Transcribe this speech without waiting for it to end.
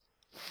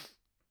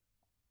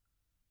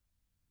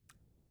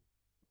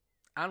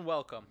And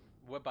welcome.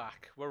 We're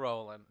back. We're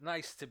rolling.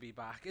 Nice to be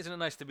back. Isn't it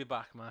nice to be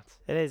back, Matt?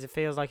 It is. It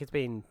feels like it's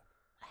been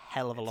a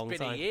hell of a It's long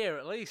been a time. year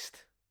at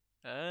least.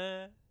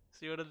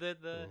 See what I did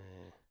there?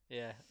 Mm.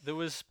 Yeah. There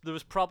was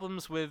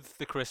problems with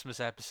the Christmas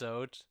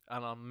episode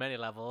and on many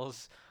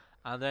levels.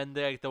 And then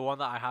the one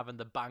that I have in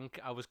the bank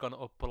I was gonna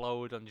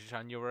upload on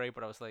January,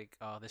 but I was like,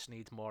 oh, this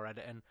needs more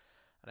editing, and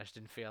I just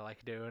didn't feel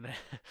like doing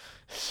it.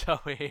 So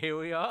here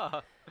we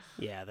are.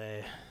 Yeah,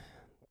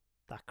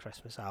 that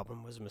Christmas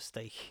album was a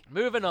mistake.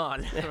 Moving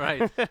on.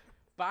 Right.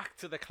 Back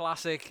to the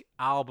classic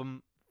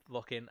album,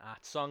 looking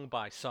at song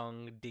by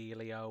song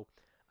Delio,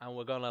 and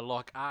we're gonna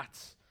look at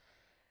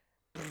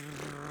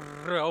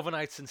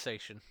Overnight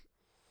Sensation.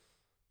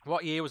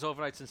 What year was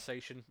Overnight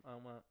Sensation?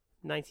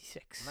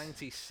 96.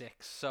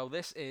 96. So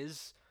this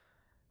is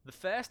the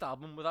first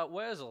album without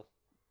Wurzel.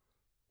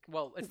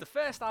 Well, it's the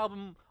first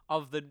album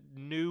of the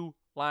new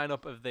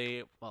lineup of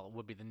the, well, it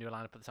would be the new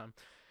lineup at the time.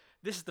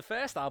 This is the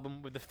first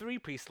album with the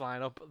three-piece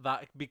lineup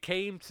that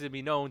became to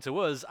be known to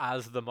us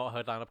as the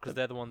Motorhead lineup, because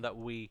they're the one that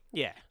we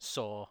Yeah,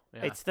 saw.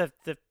 Yeah. it's the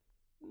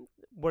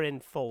we're in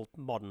full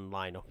modern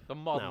lineup. The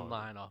modern No.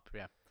 lineup,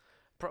 yeah.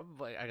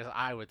 Probably, I guess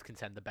I would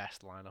contend the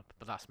best lineup,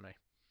 but that's me.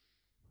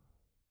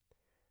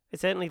 It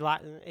certainly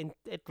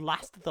it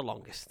lasted the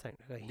longest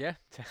technically. Yeah.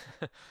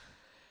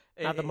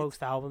 Had the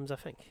most albums, I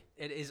think.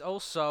 It is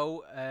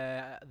also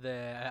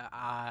the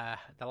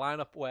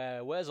lineup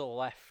where Wurzel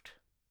left.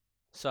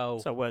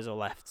 So Wurzel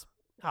left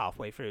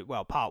halfway through,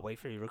 well, partway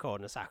through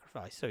recording a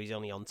Sacrifice, so he's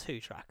only on 2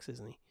 tracks,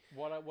 isn't he?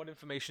 what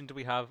information do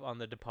we have on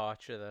the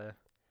departure there?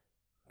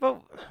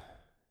 Well,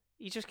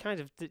 he just kind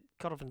of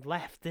got up and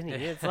left, didn't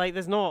he? It's like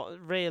there's not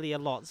really a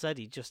lot said.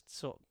 He just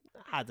sort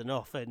of had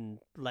enough, and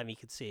Lemmy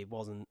could see it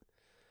wasn't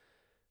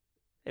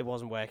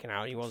working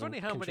out. He wasn't funny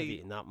how many-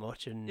 contributing that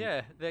much, and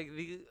Yeah,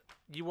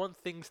 you want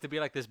things to be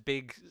like this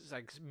big,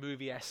 like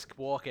movie-esque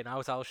walking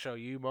out, I'll show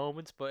you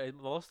moments, but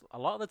a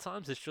lot of the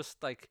times it's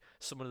just like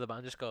someone in the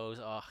band just goes,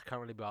 "Oh, I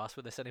can't really be arsed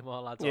with this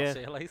anymore, lads. Yeah. I'll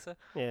see you later."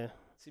 yeah,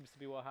 Seems to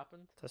be what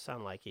happened. does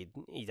sound like he'd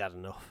had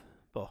enough.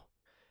 But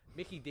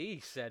Mickey D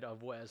said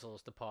of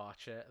Wurzel's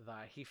departure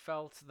that he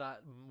felt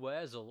that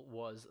Wurzel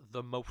was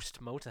the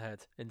most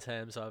Motorhead in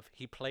terms of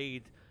he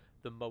played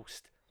the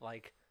most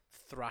like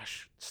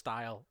thrash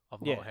style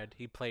of Yeah. Motorhead.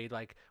 He played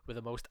like with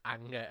the most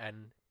anger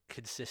and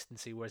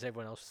consistency, whereas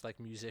everyone else was like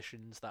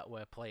musicians that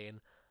were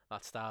playing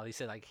that style. He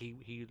said like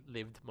he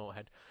lived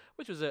Motorhead,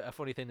 which was a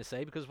funny thing to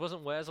say because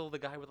wasn't Wurzel the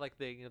guy with like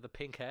the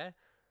pink hair?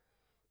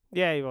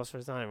 yeah, he was for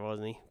his time,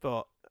 wasn't he?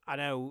 But I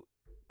know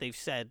they've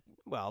said,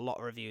 well, a lot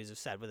of reviews have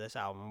said with this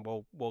album.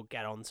 We'll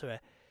get onto it.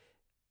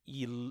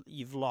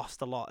 You've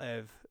lost a lot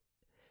of.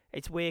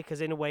 It's weird because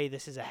in a way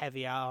this is a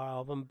heavier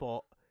album,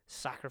 but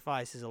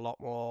Sacrifice is a lot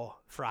more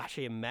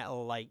thrashy and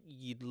metal. Like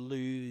you'd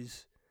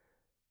lose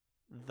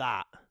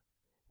that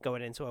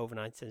going into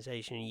Overnight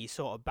Sensation, and you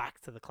sort of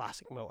back to the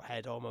classic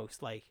Motorhead,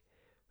 almost like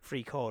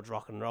 3 chord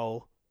rock and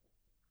roll,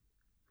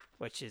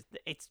 which is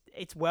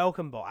it's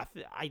welcome, but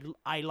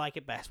I like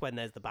it best when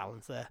there's the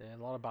balance there. Yeah,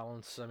 a lot of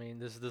balance. I mean,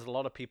 there's a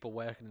lot of people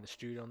working in the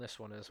studio on this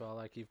one as well.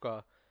 Like you've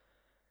got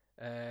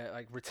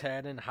like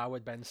returning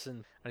Howard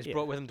Benson, and he's Yeah.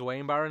 brought with him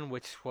Dwayne Barron,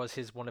 which was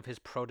one of his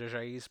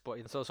proteges. But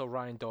it's also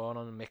Ryan Dawn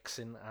on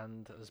mixing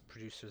and as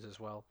producers as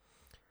well.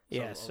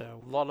 Yeah, a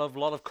so lot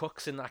of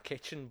cooks in that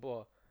kitchen,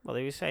 but well,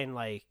 they were saying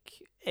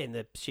like in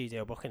the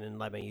studio booking in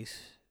Lemmy's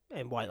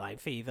in White Line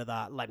Fever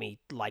that Lemmy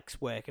likes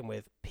working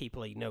with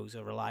people he knows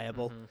are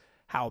reliable. mhm.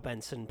 Hal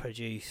Benson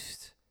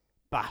produced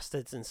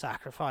Bastards and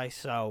Sacrifice,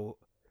 so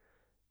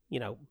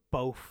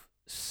both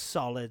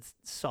solid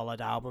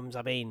albums.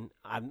 I mean,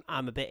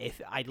 I'm a bit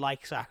iffy. I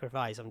like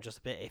Sacrifice. I'm just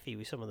a bit iffy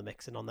with some of the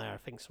mixing on there. I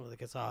think some of the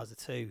guitars are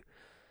too.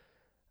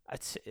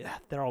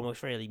 They're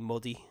almost really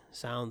muddy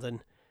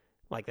sounding.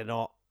 Like they're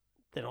not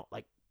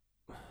like.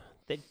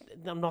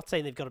 I'm not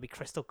saying they've got to be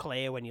crystal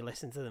clear when you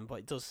listen to them, but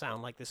it does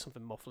sound like there's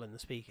something muffling the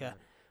speaker.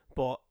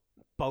 But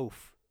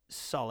both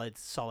solid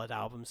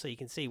albums, so you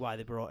can see why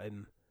they brought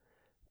him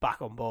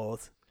back on board.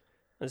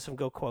 There's some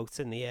good quotes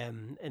in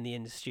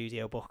the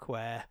studio book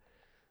where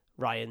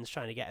Ryan's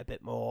trying to get a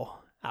bit more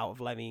out of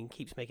Lemmy and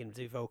keeps making him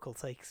do vocal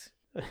takes.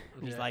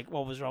 He's Yeah. like,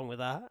 "What was wrong with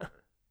that?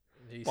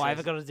 He Why have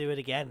I says- got to do it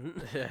again?"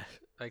 Yeah,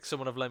 like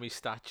someone of Lemmy's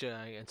stature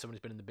and someone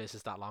who's been in the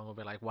business that long will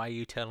be like, "Why are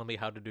you telling me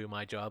how to do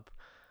my job?"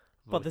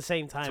 But at the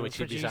same time, to the which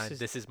he designed, producers,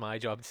 "This is my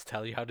job to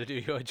tell you how to do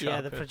your job."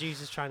 yeah, the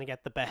producer's trying to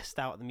get the best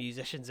out of the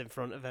musicians in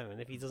front of him, and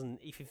if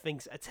he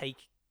thinks a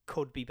take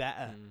could be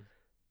better, Mm. you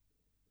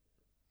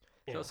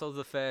It's know. also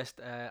the first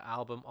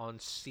album on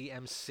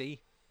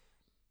CMC,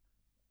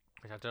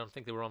 which I don't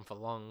think they were on for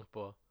long,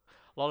 but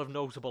a lot of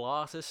notable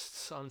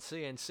artists on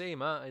CNC,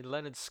 man.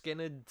 Leonard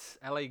Skinner,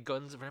 LA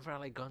Guns, remember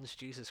LA Guns?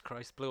 Jesus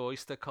Christ, Blue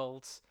Oyster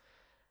Cult,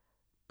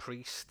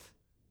 Priest,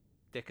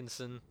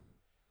 Dickinson.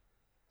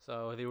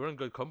 So they were in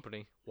good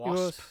company. He Wasp,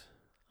 was.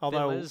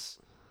 Although Fillers.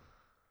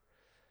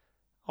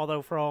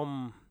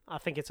 from I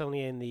think it's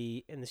only in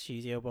the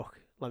studio book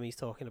Lemmy's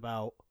talking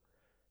about,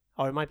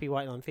 or it might be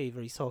White Line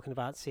Fever. He's talking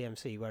about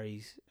CMC, where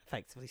he's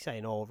effectively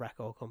saying all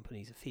record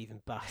companies are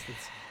thieving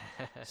bastards.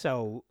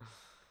 So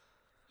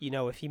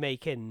if you're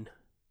making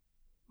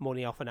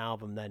money off an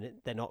album,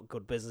 then they're not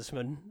good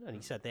businessmen. And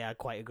he said they had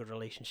quite a good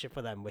relationship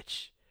with them,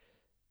 which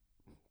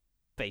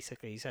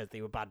basically he says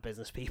they were bad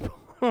business people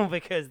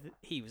because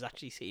he was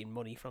actually seeing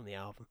money from the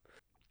album.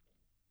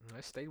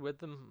 I stayed with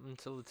them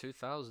until the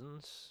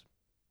 2000s.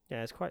 Yeah,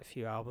 there's quite a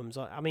few albums.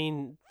 I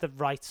mean, the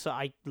rights,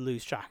 I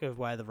lose track of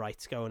where the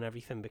rights go and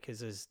everything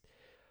because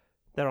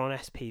they're on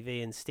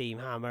SPV and Steam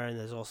Hammer, and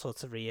there's all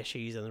sorts of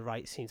reissues, and the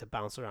rights seem to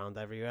bounce around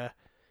everywhere.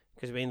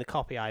 Because, I mean, the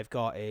copy I've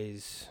got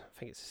is, I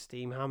think it's a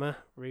Steam Hammer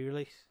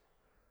re-release.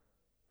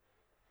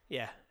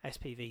 Yeah,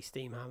 SPV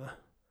Steam Hammer.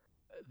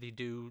 They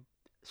do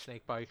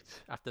Snakebite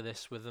after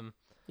this with them.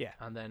 Yeah.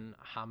 And then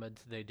Hammered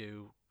they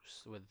do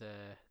with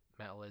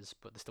Metal Is,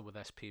 but they're still with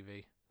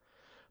SPV.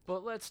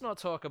 But let's not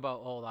talk about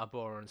all that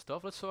boring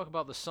stuff. Let's talk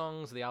about the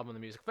songs, the album, the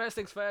music. First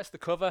things first, the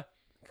cover.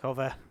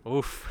 Cover.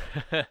 Oof.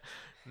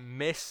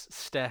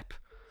 Misstep.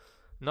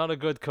 Not a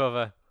good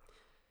cover.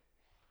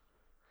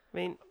 I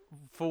mean,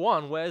 for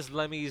one, where's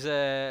Lemmy's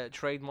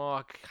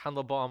trademark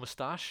handlebar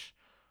moustache?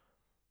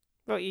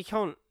 well, you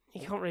can't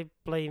really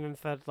blame him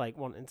for like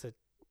wanting to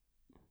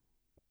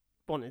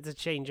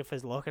change up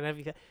his look and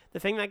everything. The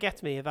thing that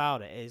gets me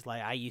about it is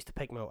like I used to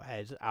pick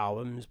Motorhead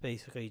albums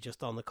basically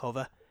just on the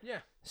cover. Yeah.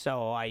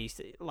 So I used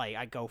to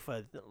I'd go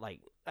for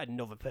like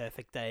Another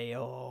Perfect Day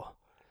or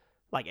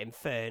like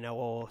Inferno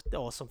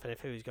or something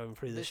if he was going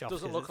through the shop.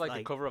 This doesn't look like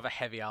the cover of a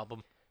heavy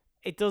album.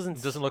 It doesn't.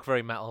 It doesn't look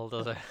very metal,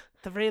 does it?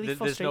 The really There's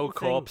frustrating no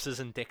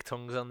corpses and dick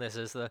tongues on this,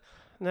 is there?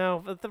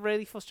 No, but the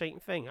really frustrating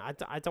thing,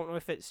 I don't know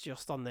if it's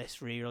just on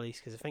this re-release,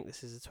 because I think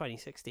this is a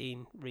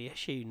 2016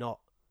 reissue, not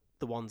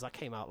the ones that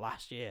came out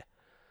last year.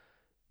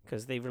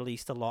 Because they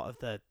released a lot of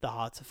the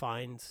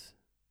hard-to-find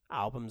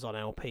albums on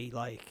LP,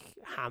 like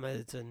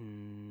Hammered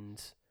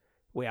and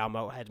We Are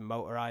Motorhead and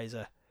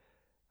Motorizer.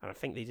 And I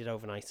think they did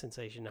Overnight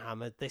Sensation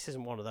Hammered. This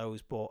isn't one of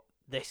those, but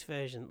this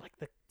version, like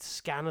the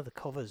scan of the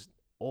cover's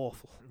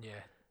awful. Yeah.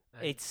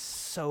 It's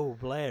so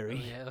blurry.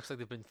 Yeah, it looks like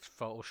they've been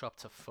photoshopped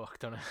to fuck,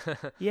 don't it?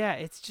 Yeah,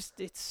 it's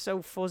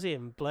so fuzzy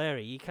and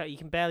blurry. You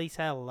can barely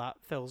tell that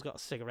Phil's got a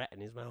cigarette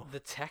in his mouth. The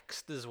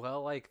text as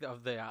well, like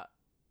of the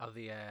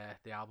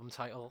album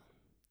title,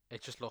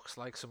 it just looks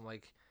like some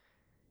like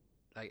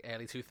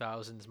early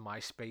 2000s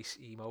MySpace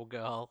emo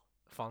girl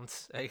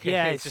font.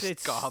 Yeah, it's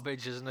just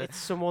garbage, isn't it? It's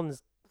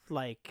someone's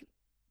like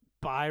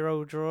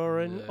biro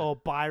drawing or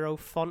biro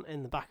font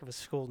in the back of a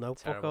school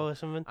notebook. Terrible. Or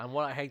something. And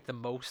what I hate the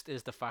most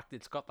is the fact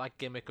it's got that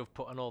gimmick of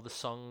putting all the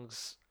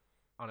songs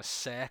on a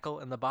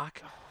circle in the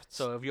back.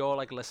 So if you're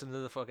like listening to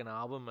the fucking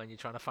album and you're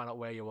trying to find out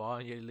where you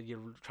are and you're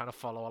trying to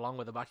follow along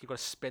with the back, you've got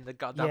to spin the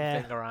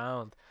goddamn thing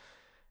around.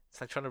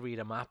 It's like trying to read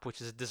a map,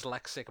 which is a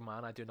dyslexic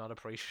man I do not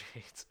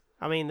appreciate.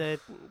 I mean, the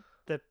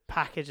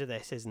package of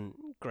this isn't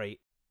great.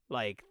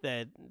 Like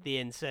the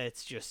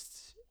inserts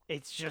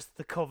it's just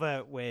the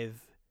cover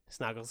with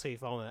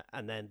Snaggletooth on it,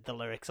 and then the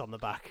lyrics on the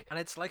back. And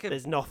it's like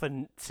there's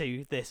nothing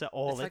to this at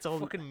all. It's like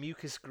fucking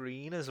mucus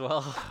green as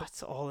well.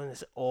 It's all in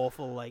this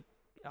awful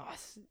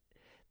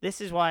this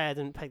is why I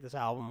didn't pick this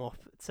album up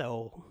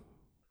till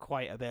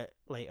quite a bit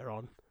later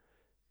on.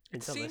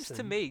 It seems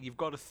to me you've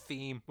got a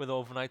theme with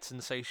Overnight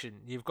Sensation.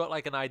 You've got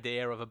like an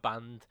idea of a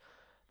band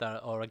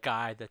or a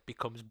guy that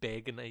becomes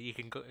big, and you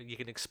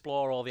can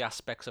explore all the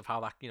aspects of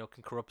how that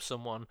can corrupt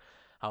someone.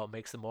 How it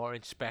makes them more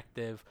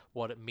introspective,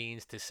 what it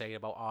means to say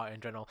about art in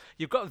general.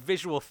 You've got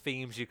visual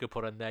themes you could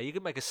put in there. You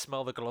could make a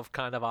Smell the Glove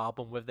kind of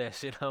album with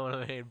this, you know what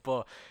I mean?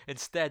 But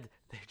instead,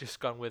 they've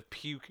just gone with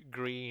puke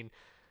green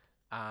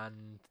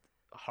and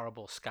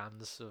horrible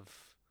scans of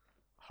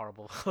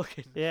horrible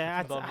looking. Yeah,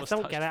 I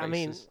don't get it. Faces. I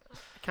mean,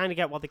 I kind of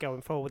get what they're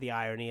going for with the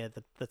irony of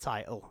the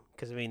title,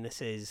 because I mean, this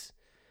is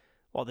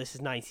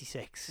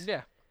 96.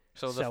 Yeah.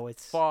 So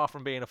it's far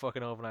from being a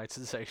fucking overnight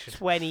sensation.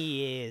 20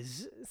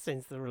 years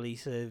since the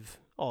release of,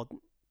 or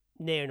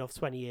near enough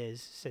 20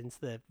 years since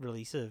the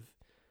release of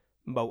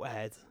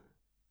Motorhead,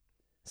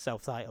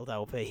 self-titled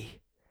LP.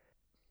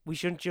 We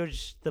shouldn't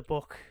judge the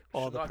book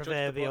or the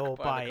proverbial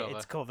by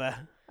its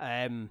cover.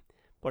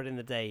 But in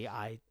the day,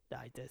 I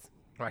did.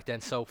 Right then,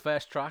 so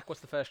first track.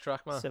 What's the first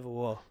track, man? Civil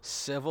War.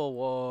 Civil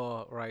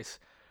War, right.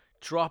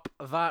 Drop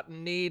that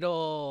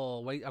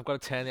needle. Wait, I've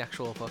got to turn the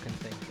actual fucking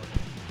thing.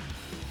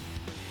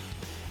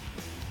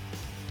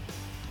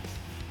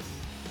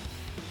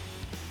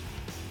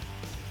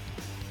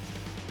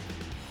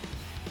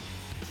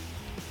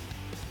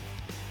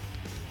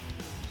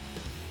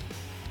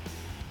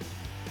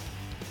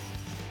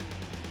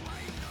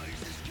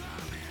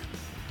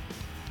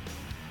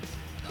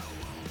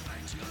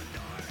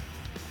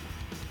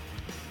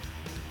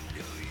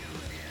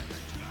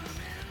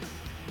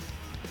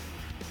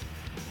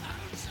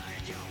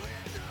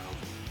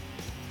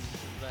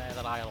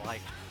 That I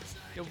like.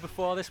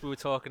 Before this, we were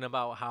talking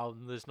about how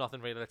there's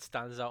nothing really that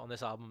stands out on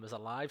this album as a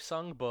live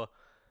song, but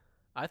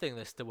I think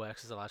this still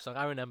works as a live song.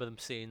 I remember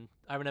seeing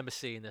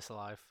this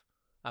live.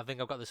 I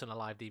think I've got this on a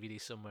live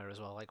DVD somewhere as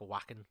well, like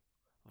whacking.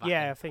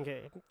 Yeah, I think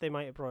they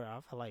might have brought it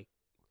out for like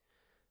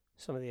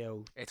some of the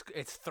old. It's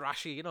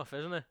thrashy enough,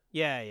 isn't it?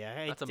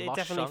 Yeah. That's it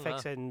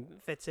definitely song,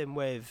 fits in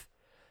with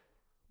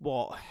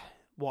what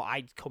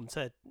I'd come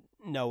to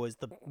know as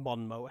the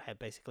modern Motorhead,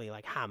 basically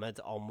like hammered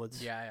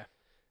onwards. Yeah.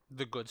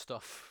 The good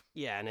stuff.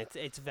 Yeah, and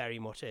it's very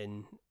much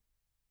in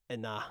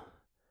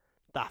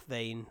that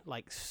vein,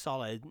 like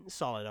solid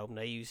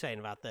opener. You were saying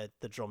about the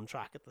drum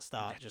track at the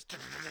start, just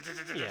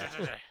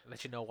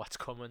let you know what's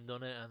coming,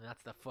 doesn't it? And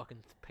that's the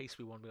fucking pace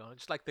we want to be on.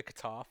 Just like the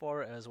guitar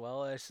for it as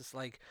well. It's just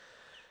like,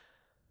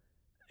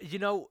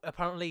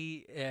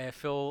 apparently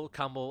Phil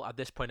Campbell at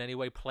this point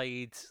anyway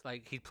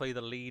he'd play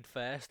the lead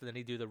first and then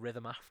he'd do the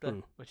rhythm after,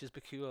 which is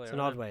peculiar. It's an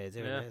odd way of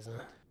doing it, isn't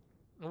it?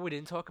 What we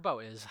didn't talk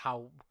about is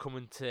how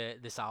coming to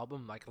this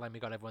album, like Lemmy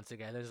got everyone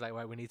together. It's like,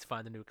 right, we need to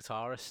find a new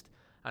guitarist.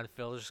 And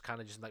Phil just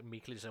kind of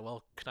meekly said,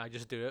 well, can I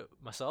just do it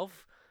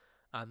myself?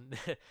 And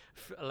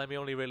Lemmy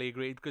only really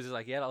agreed because he's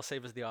like, yeah, that'll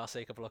save us the arse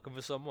sake of looking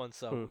for someone,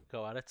 so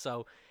go at it.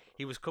 So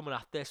he was coming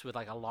at this with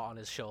like a lot on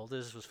his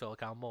shoulders, was Phil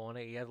Campbell, and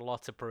he had a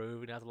lot to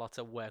prove and he had a lot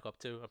to work up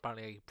to.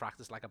 Apparently he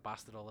practiced like a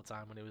bastard all the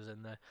time when he was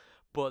in there.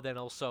 But then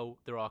also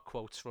there are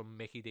quotes from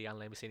Mickey D and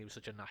Lemmy saying he was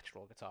such a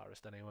natural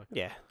guitarist anyway.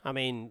 Yeah, I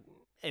mean,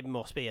 it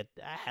must be a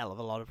hell of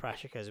a lot of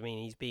pressure because, I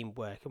mean, he's been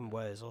working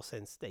Wurzel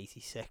since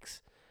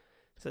 '86.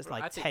 So it's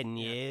like 10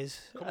 years.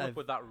 Coming up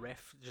with that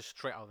riff just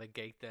straight out of the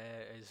gate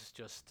there is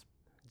just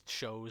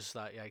shows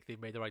that like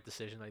they've made the right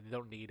decision. Like, they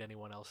don't need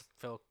anyone else.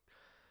 Phil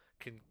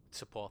can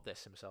support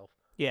this himself.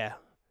 Yeah.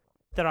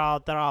 There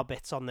are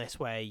bits on this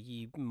where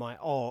you might,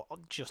 or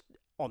just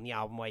on the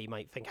album where you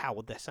might think, how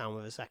would this sound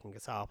with a second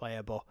guitar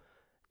player? But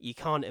you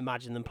can't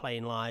imagine them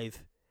playing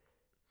live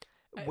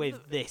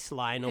with this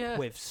lineup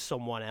with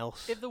someone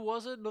else. If there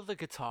was another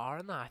guitar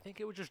in there, I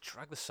think it would just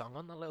drag the song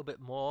on a little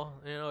bit more.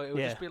 It would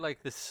just be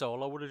like the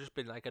solo would have just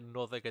been like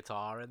another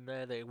guitar in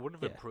there. They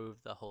wouldn't have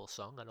improved the whole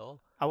song at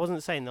all. I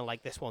wasn't saying that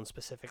like this one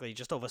specifically,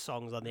 just other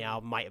songs on the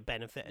album might have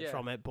benefited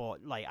from it,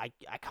 but like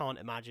I can't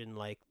imagine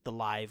like the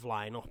live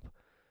lineup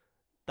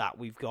that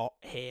we've got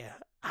here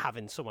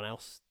having someone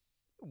else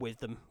with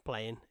them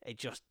playing. It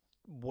just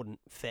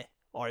wouldn't fit,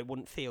 or it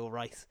wouldn't feel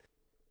right.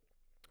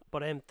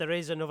 But there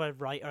is another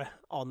writer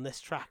on this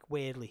track,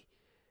 weirdly.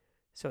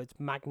 So it's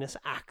Magnus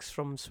Ax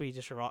from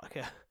Swedish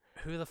Erotica.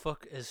 Who the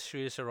fuck is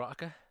Swedish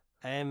Erotica?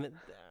 I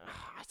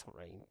don't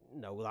really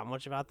know that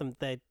much about them.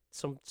 They're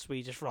some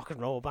Swedish rock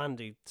and roll band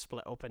who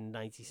split up in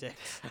 '96.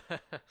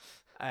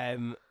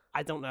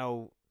 I don't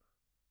know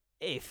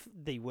if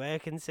they were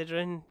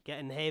considering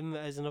getting him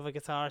as another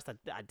guitarist.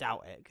 I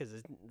doubt it,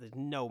 because there's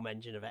no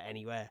mention of it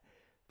anywhere.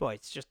 But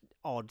it's just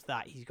odd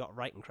that he's got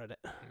writing credit.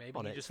 Maybe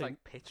he just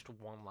like pitched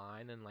one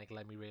line and like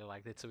Lemmy really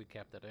liked it, so he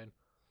kept it in.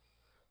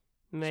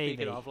 Maybe.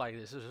 Speaking of, like,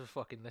 this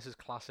is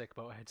classic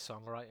Motorhead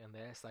songwriting.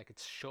 This, like,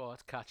 it's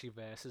short, catchy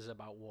verses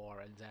about war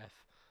and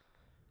death.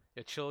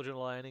 Your children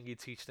learning, you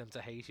teach them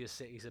to hate. Your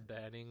cities are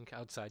burning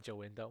outside your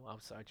window.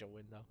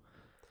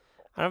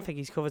 I don't think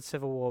he's covered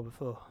Civil War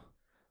before.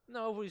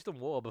 No, but he's done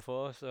war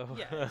before, so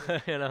yeah,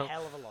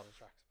 hell of a lot of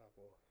tracks about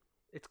war.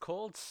 It's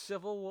called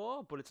Civil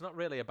War, but it's not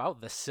really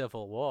about the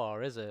Civil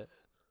War, is it?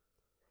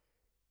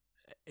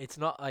 It's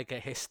not like a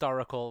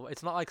historical.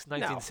 It's not like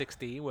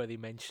 1916 where they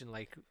mention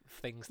like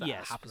things that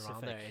happen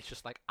around there. It's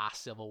just like a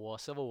Civil War.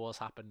 Civil Wars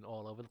happen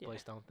all over the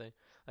place, don't they?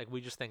 Like,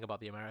 we just think about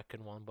the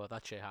American one, but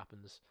that shit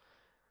happens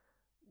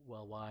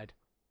worldwide.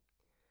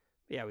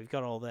 Yeah, we've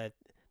got all the.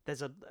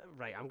 There's a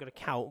right. I'm gonna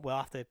count. We'll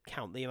have to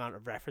count the amount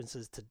of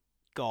references to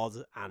God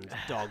and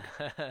dog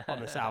on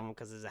this album,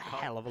 because there's a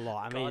hell of a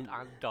lot. I mean,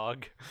 God and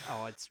dog.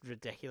 Oh, it's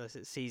ridiculous.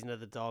 It's Season of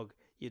the Dog.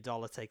 Your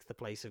dollar takes the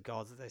place of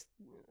God. There's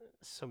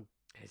some.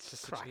 It's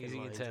just such easy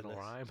internal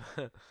rhyme.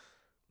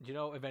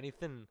 If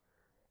anything,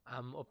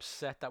 I'm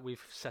upset that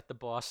we've set the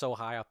bar so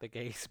high out the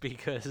gates,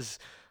 because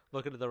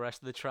looking at the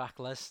rest of the track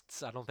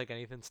lists, I don't think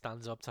anything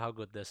stands up to how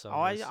good this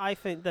song is. I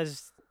think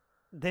this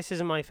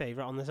isn't my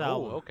favourite on this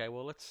album. Oh, okay.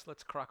 Well, let's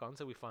crack on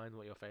till we find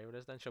what your favourite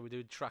is then. Shall we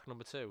do track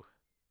number 2?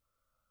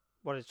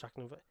 What is track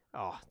number?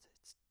 Oh,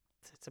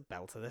 it's a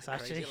belter, this,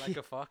 actually. Crazy Like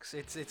a Fox.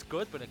 It's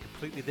good, but in a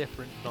completely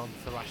different,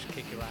 non-thrash,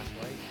 kick-your-ass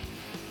way.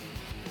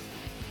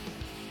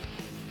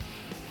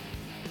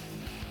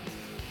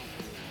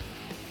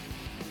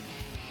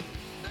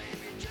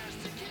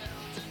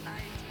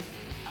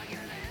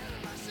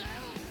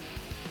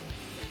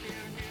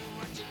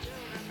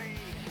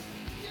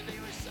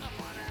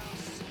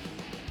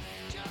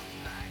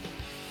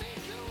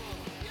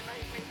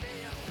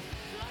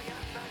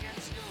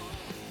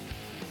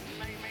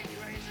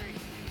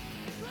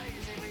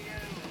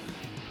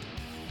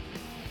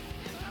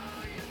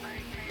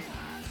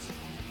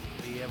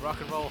 Rock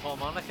and roll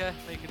harmonica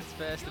making its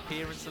first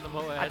appearance in the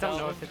Motorhead I don't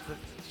know album. if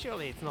it's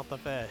surely it's not the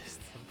first.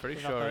 I'm pretty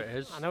sure it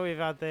is. I know we've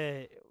had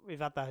the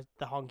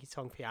honky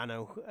tonk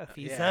piano a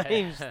few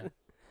times.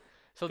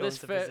 So Going this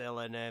to Brazil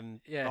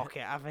and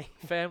Rocket, have we?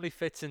 Firmly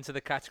fits into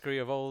the category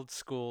of old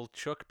school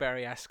Chuck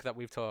Berry-esque that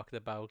we've talked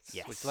about,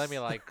 which Lemmy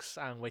likes,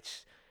 and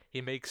which he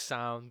makes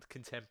sound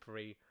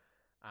contemporary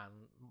and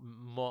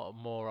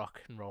more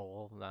rock and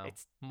roll now.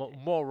 It's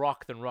more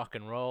rock than rock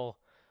and roll.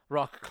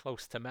 Rock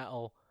close to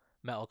metal.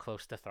 Metal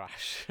close to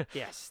thrash.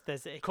 Yes,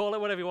 call it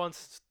whatever you want.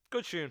 It's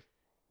good tune.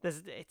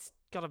 It's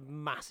got a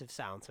massive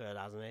sound to it,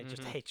 hasn't it? It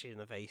just hits you in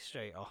the face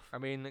straight off. I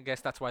mean, I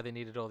guess that's why they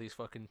needed all these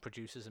fucking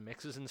producers and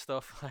mixers and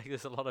stuff. Like,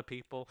 there's a lot of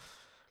people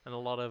and a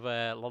lot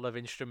of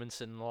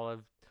instruments and a lot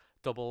of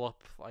double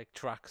up like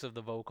tracks of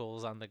the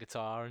vocals and the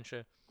guitar and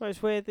shit. Well,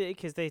 it's weird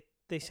because they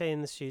say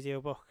in the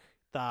studio book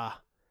that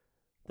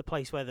the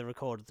place where they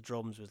recorded the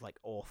drums was like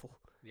awful.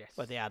 Yes.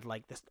 Where they had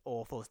like this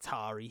awful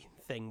Atari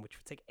thing which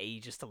would take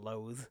ages to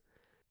load.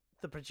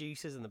 The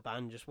producers and the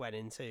band just went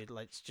into,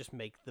 let's just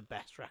make the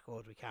best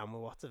record we can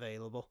with what's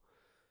available.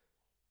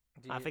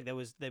 I think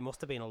there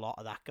must have been a lot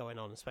of that going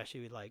on, especially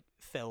with like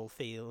Phil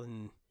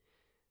feeling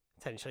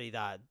potentially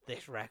that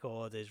this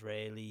record is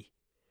really,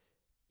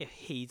 if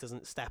he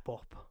doesn't step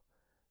up,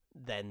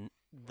 then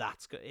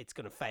it's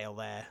going to fail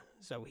there.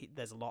 So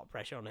there's a lot of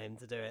pressure on him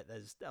to do it.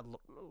 There's a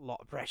lot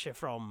of pressure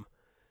from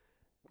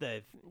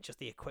the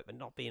equipment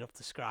not being up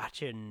to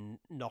scratch and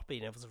not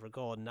being able to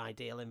record an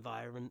ideal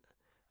environment.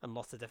 And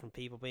lots of different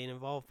people being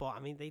involved, but I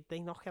mean, they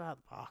knock it out of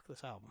the park,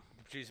 this album.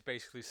 The producer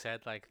basically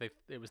said like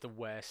it was the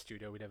worst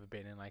studio we'd ever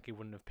been in. Like, he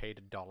wouldn't have paid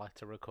 $1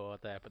 to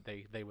record there, but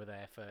they were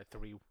there for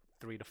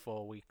three to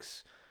 4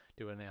 weeks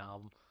doing the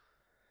album.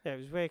 Yeah, it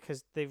was weird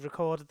because they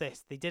recorded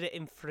this. They did it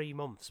in 3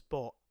 months,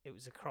 but it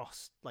was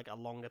across like a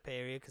longer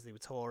period because they were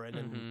touring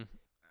and.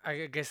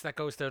 I guess that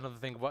goes to another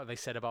thing, what they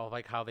said about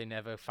like how they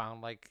never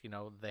found like, you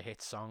know, the hit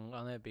song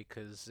on it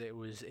because it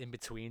was in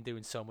between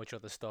doing so much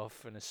other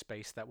stuff in a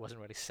space that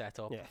wasn't really set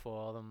up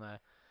for them there.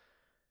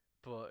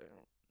 But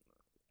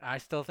I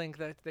still think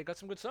that they got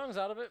some good songs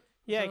out of it.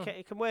 Yeah, so.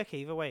 It can work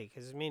either way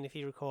because I mean, if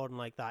you're recording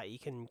like that, you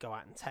can go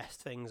out and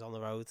test things on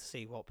the road to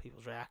see what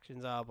people's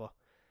reactions are. But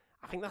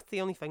I think that's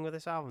the only thing with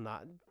this album,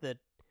 that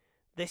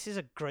this is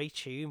a great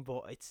tune,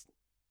 but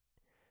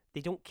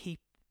they don't keep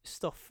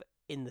stuff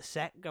in the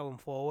set going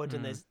forward,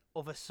 and there's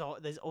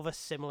other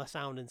similar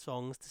sounding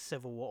songs to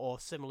Civil War, or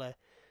similar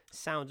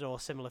sounding or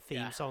similar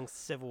theme songs to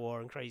Civil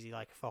War and Crazy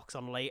Like a Fox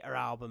on later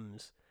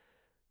albums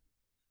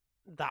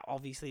that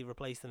obviously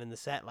replaced them in the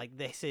set. Like,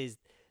 this is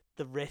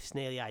the riff's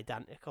nearly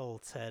identical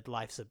to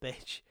Life's a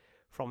Bitch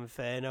from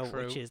Inferno.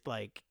 True. Which is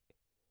like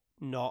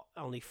not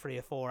only 3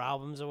 or 4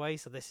 albums away,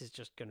 so this is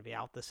just going to be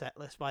out the set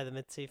list by the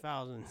mid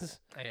 2000s.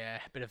 Yeah,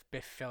 a bit of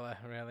Biff filler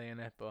really in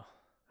it, but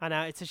I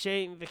know it's a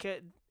shame because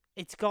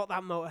it's got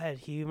that Motorhead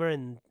humour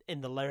in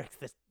the lyrics.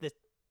 There's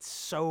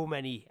so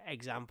many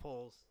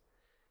examples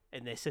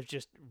in this of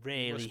just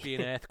really... It must be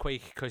an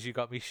earthquake because you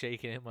got me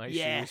shaking in my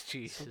shoes.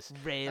 Jesus.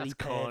 Really that's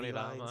corny,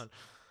 that, man.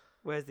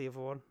 Where's the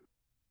other one?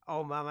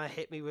 Oh, mama,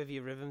 hit me with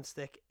your rhythm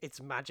stick.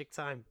 It's magic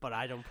time, but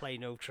I don't play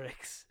no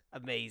tricks.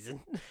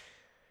 Amazing.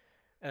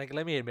 And like,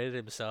 Lemmy admitted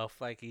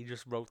himself, like, he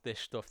just wrote this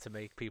stuff to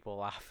make people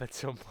laugh at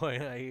some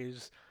point. Like, he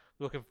was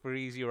looking for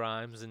easy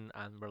rhymes and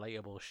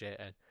relatable shit,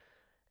 and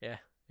yeah.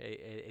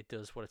 It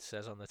does what it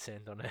says on the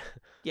tin, doesn't it?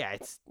 Yeah,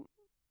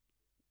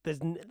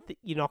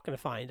 you're not going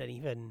to find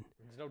anything.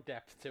 There's no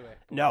depth to it.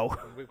 No.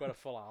 We've got a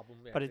full album.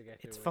 But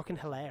it's fucking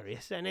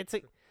hilarious. And it's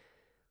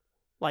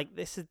like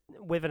this is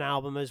with an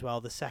album as well.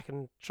 The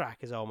second track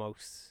is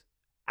almost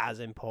as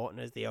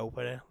important as the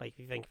opener. Like, if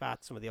you think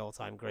about some of the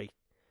all-time great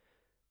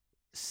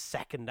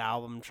second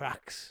album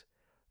tracks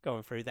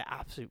going through, the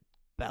absolute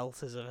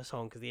belters of a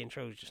song, because the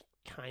intro is just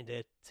kind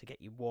of to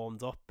get you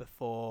warmed up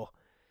before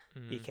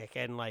you kick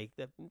in. Like,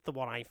 the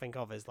one I think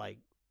of is like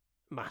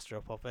Master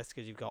of Puppets,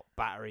 because you've got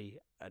Battery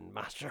and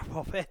Master of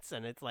Puppets,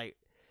 and it's like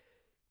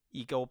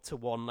you go up to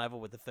one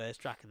level with the first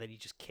track and then you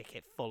just kick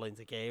it full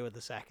into gear with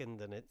the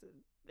second, and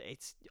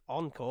it's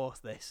on course,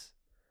 this.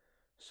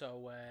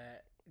 So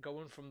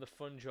going from the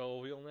fun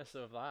jovialness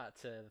of that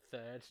to the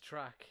third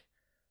track,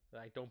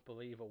 I don't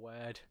believe a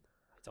word.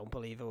 I don't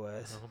believe a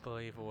word. I don't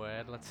believe a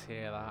word. Let's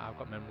hear that. I've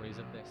got memories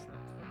of this now.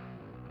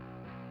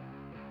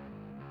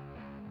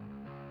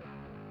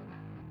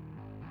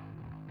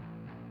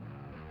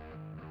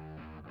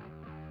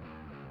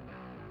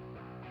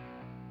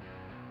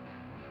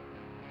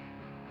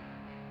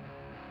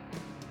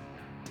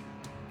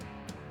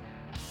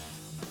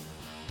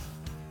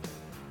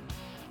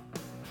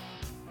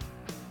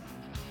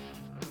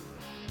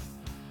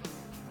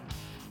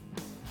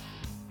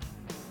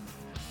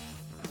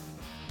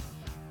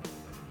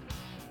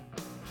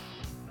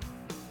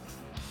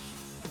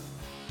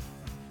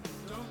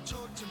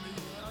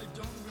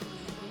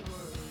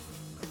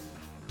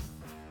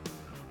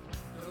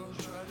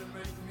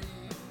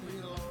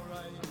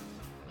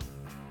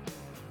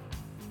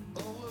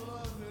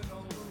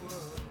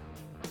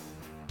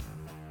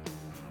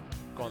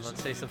 Go on,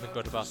 let's say something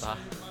good about that.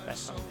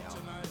 Best song on the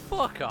album.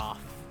 Fuck off.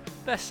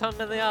 Best song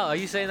on the album. Are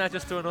you saying that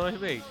just to annoy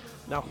me?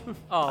 No.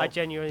 Oh, I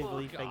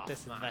genuinely think this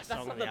is the best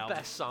song on the album. That's not the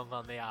best song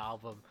on the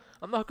album.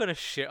 I'm not going to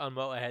shit on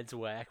Motorhead's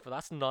work, but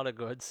that's not a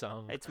good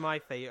song. It's my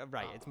favourite.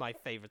 Right, it's my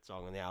favourite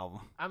song on the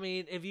album. I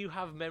mean, if you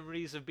have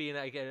memories of being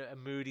like a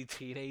moody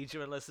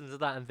teenager and listening to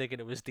that and thinking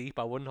it was deep,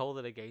 I wouldn't hold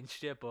it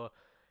against you, but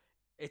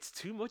it's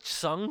too much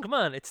song,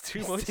 man. It's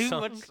too much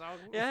song.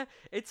 Yeah,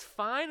 it's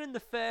fine in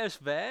the first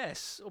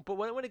verse, but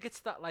when it gets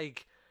to that,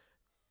 like,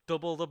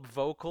 doubled up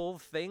vocal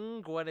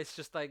thing when it's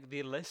just like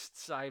the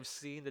lists. I've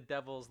seen the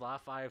devil's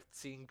laugh. I've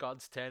seen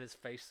God's turn his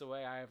face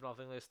away. I have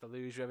nothing less to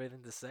lose. You have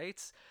everything to say.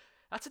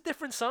 That's a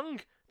different song.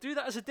 Do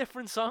that as a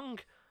different song.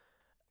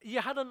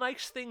 You had a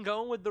nice thing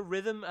going with the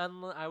rhythm,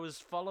 and I was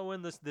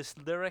following this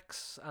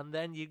lyrics, and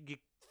then you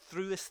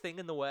threw this thing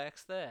in the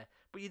works there.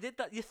 But you did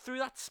that. You threw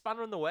that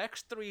spanner in the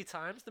works 3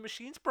 times. The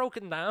machine's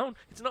broken down.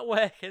 It's not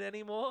working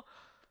anymore.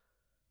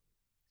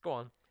 Go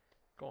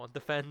on,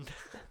 defend.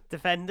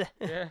 Defender.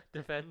 Yeah,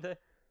 defender.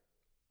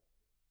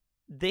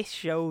 This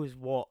shows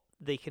what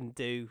they can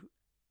do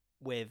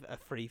with a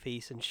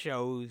 3-piece, and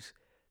shows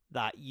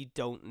that you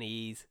don't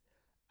need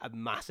a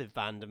massive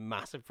band and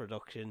massive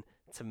production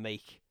to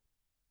make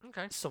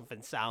Okay.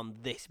 something sound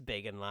this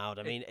big and loud.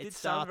 I mean, it did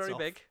sound starts very off-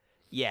 big.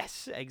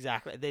 Yes,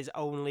 exactly. There's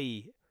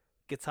only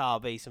guitar,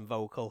 bass, and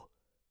vocal,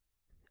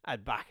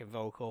 and backing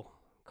vocal,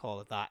 call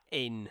it that,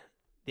 in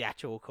the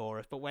actual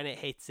chorus. But when it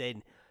hits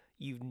in,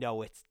 you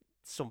know it's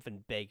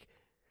something big.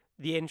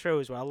 The intro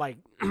as well, like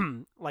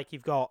like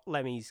you've got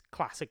Lemmy's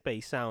classic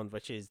bass sound,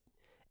 which is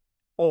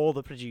all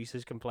the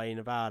producers complain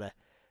about it.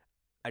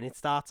 And it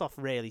starts off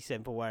really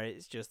simple, where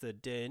it's just a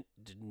dun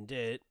dun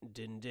dun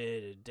dun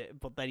dun dun,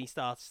 but then he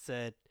starts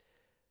to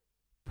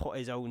put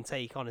his own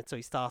take on it. So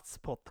he starts to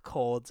put the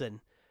chords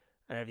in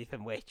and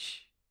everything,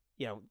 which,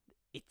 you know,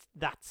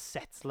 that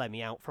sets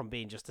Lemmy out from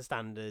being just a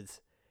standard,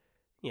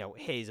 you know,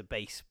 here's a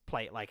bass,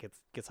 play it like a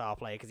guitar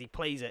player, because he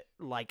plays it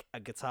like a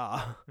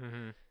guitar.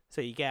 Mm-hmm. So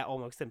you get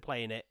almost him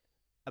playing it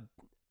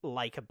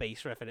like a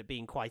bass riff, and it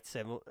being quite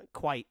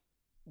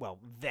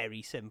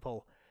very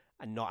simple,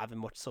 and not having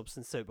much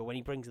substance to it. But when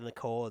he brings in the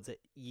chords,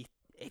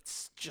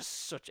 it's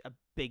just such a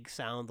big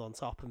sound on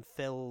top, and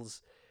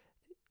fills.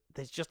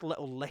 There's just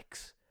little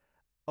licks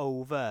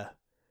over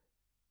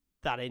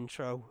that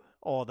intro,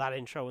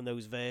 and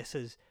those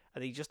verses,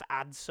 and he just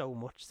adds so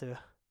much to it.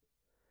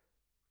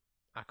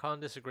 I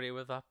can't disagree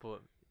with that,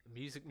 but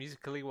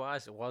musically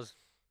wise, it was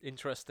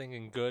interesting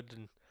and good.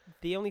 And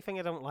The only thing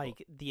I don't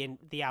like, the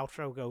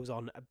outro goes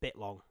on a bit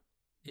long.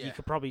 yeah, You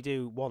could probably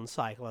do 1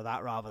 cycle of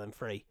that rather than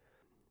 3.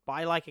 But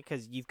I like it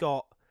because we've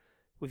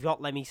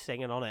got Lemmy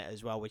singing on it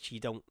as well, which you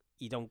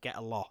don't get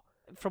a lot.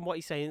 From what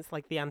he's saying, it's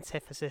like the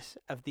antithesis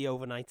of the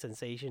overnight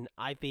sensation.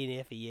 I've been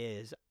here for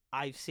years.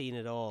 I've seen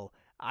it all.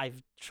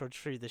 I've trudged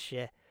through the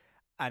shit,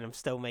 and I'm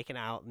still making it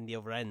out in the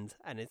other end.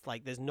 And it's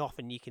like there's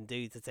nothing you can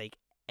do to take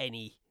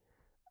any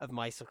of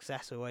my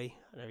success away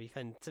and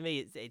everything. To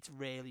me, it's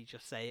really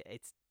just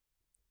it's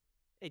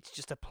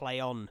just a play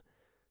on.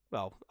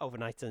 Well,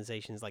 overnight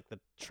sensations, like the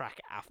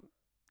track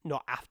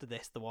not after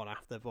this, the one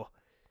after, but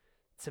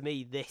to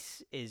me,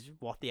 this is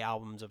what the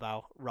album's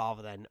about,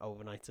 rather than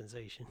overnight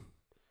sensation.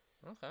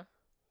 okay.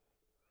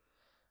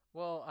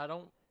 Well, I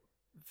don't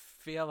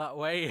feel that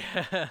way.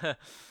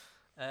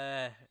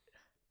 I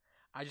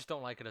just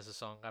don't like it as a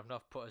song. I've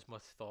not put as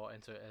much thought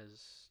into it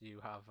as you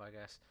have, I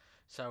guess.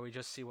 So we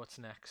just see what's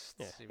next.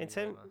 Yeah. See what you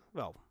think, man.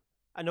 Well,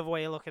 another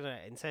way of looking at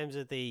it, in terms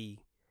of the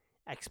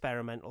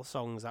experimental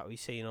songs that we've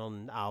seen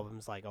on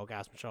albums like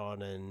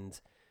Orgasmatron and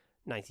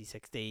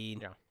 1916,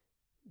 Yeah.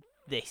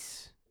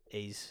 this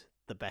is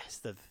the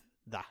best of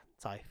that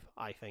type,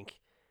 I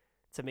think.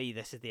 To me,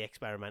 this is the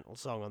experimental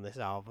song on this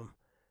album,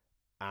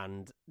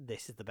 and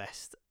this is the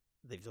best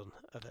they've done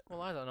of it.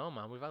 Well, I don't know,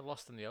 man. We've had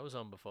Lost in the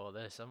Ozone before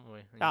this, haven't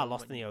we?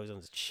 Lost in the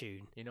Ozone's a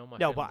tune. You know my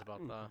No, feelings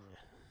but about that.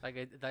 Like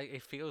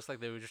it feels like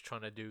they were just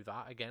trying to do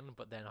that again,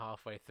 but then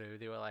halfway through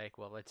they were like,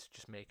 well, let's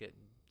just make it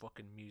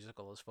fucking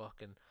musical as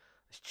fuck, and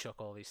let's chuck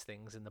all these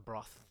things in the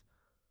broth.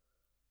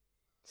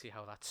 See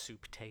how that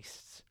soup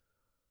tastes.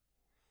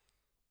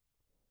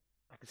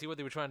 I can see what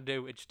they were trying to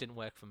do. It just didn't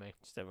work for me.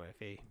 Just don't worry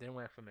for you. It didn't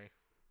work for me.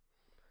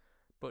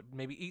 But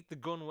maybe Eat the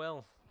Gun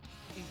will.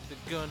 Eat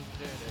the gun.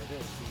 Eat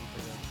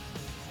the gun.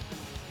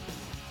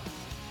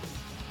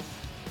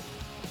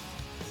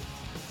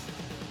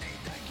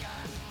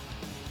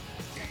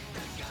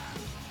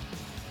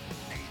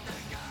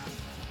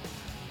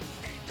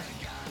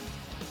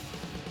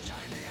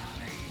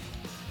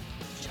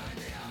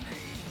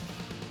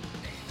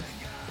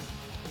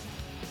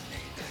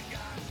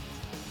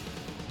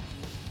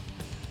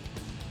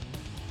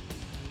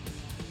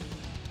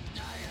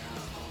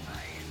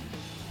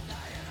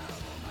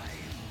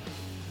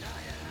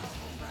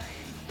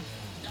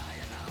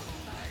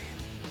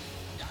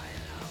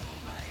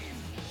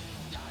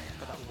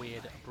 Got that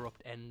weird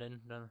abrupt ending.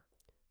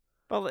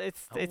 Well,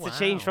 it's Oh, a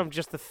change wow. from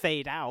just the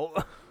fade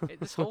out.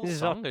 This whole This is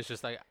song is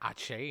just like a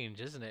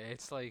change, isn't it?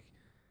 It's like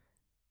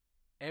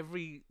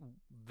every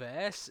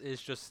verse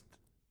is just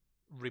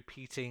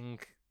repeating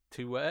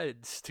 2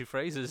 words, 2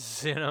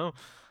 phrases, you know?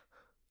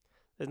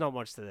 There's not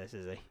much to this,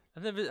 is there?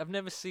 I've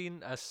never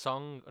seen a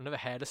song, I've never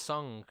heard a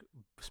song,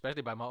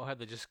 especially by Motorhead,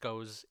 that just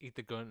goes eat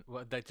the gun,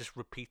 that just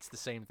repeats the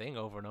same thing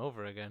over and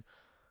over again.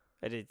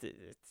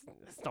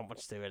 It's not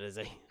much to it, is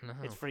it? No.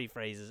 It's 3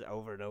 phrases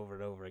over and over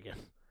and over again.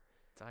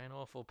 Die in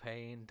awful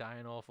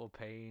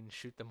pain,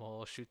 shoot them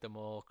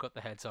all, cut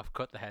the heads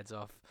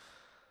off.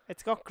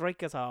 It's got great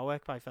guitar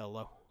work by Phil,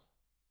 though.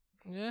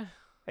 Yeah.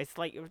 It's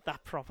like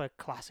that proper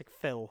classic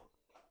Phil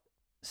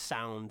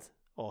sound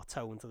or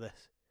tone to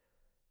this.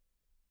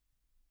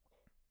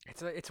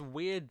 It's a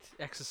weird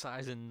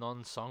exercise in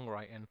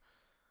non-songwriting.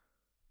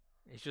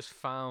 He's just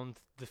found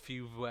the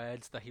few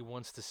words that he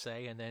wants to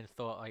say, and then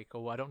thought like,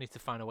 "Oh, I don't need to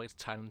find a way to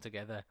tie them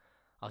together.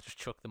 I'll just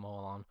chuck them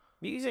all on."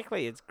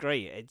 Musically, it's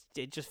great.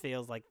 It just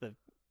feels like the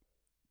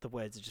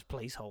words are just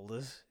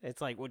placeholders.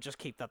 It's like we'll just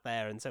keep that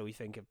there until we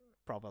think of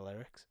proper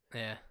lyrics.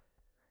 Yeah,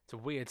 it's a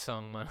weird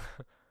song, man.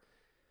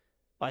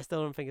 But I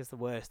still don't think it's the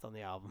worst on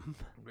the album.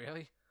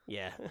 Really?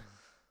 Yeah.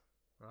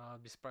 Well,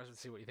 I'd be surprised to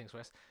see what he thinks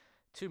worst.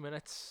 2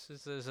 minutes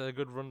is a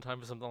good runtime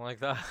for something like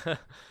that.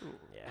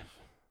 Yeah.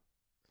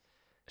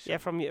 Yeah,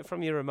 from your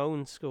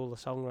Ramones school of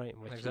songwriting,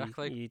 which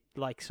Exactly. you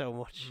like so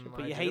much,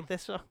 but I you do. hate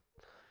this song.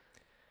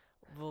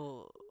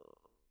 Well,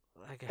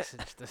 I guess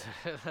it just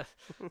doesn't.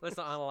 Let's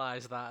not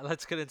analyse that.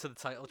 Let's get into the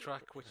title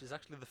track, which is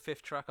actually the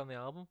 5th track on the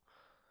album.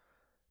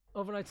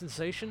 Overnight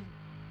Sensation.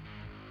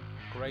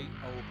 Great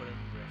opening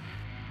riff.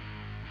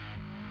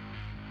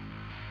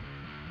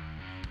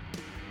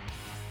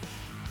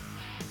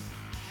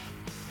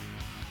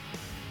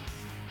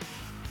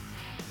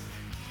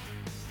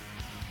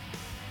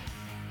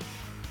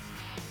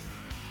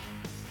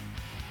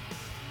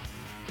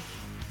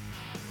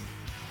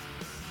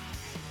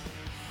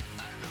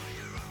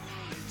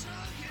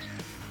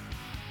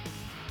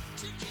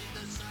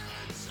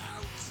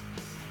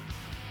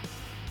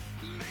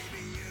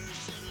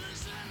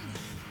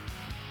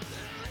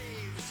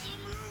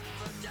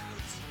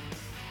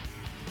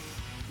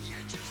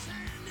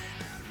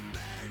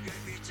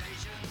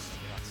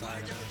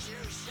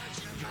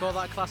 Would you call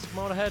that classic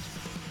Motorhead?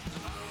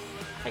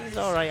 I think it's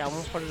alright. I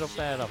won't put it up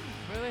there though.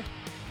 Really?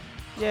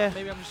 Yeah.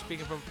 Maybe I'm just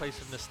speaking from a place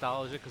of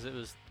nostalgia because it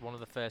was one of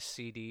the first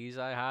CDs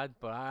I had,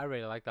 but I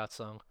really like that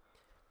song.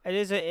 It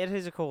is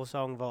a cool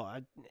song,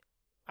 but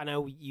I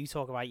know you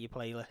talk about your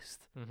playlist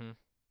Mm-hmm.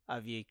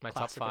 of your My top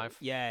classical- 5.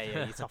 Yeah,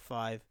 your top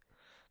 5.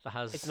 That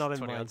has It's not in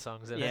 20 mine. odd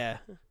songs in it. Yeah.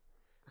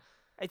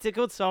 It's a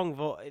good song,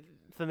 but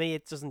for me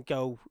it doesn't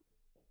go.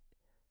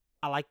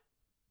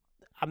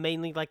 I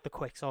mainly like the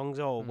quick songs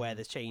or where Mhm.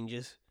 there's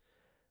changes,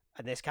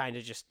 and this kind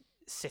of just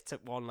sits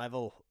at one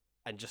level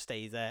and just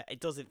stays there. It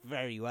does it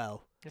very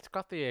well. It's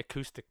got the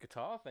acoustic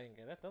guitar thing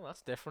in it, though.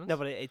 That's different. No,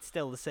 but it's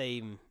still the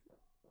same.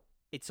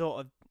 It sort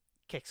of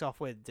kicks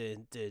off with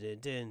dun dun dun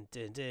dun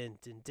dun dun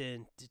dun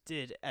dun dun,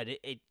 dun, and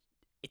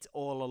it's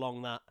all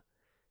along that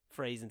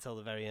phrase until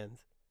the very end.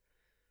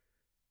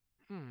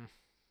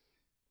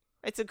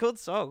 It's a good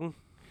song.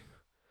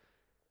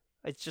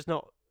 It's just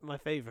not my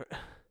favorite.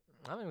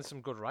 I think there's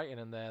some good writing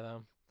in there,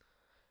 though.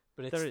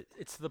 But There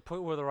it's to the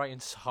point where the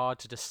writing's hard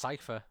to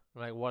decipher,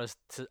 like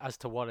as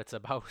to what it's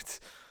about.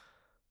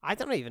 I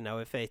don't even know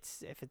if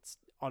it's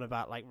on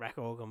about like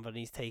record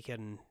companies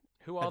taking.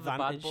 Who are the bad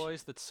Advantage.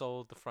 boys that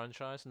sold the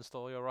franchise and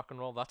stole your rock and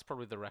roll? That's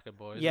probably the record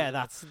boys. Yeah,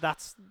 isn't it?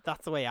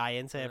 that's the way I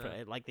interpret Yeah.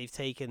 it. Like they've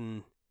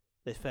taken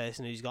this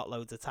person who's got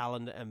loads of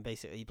talent and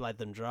basically bled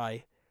them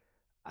dry,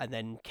 and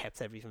then kept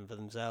everything for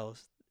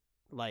themselves.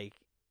 Like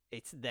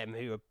it's them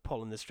who are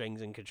pulling the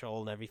strings and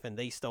controlling everything.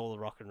 They stole the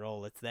rock and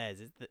roll. It's theirs.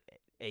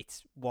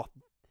 It's what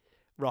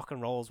rock and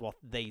roll is. What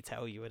they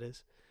tell you it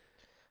is.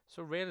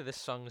 So really, this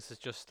song is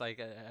just like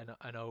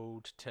an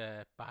ode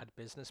to bad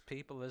business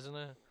people, isn't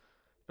it?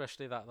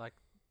 Especially that like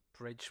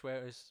bridge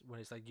where it's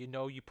like,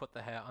 you put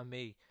the hair on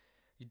me,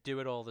 you do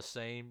it all the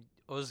same.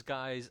 Us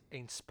guys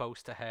ain't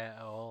supposed to hurt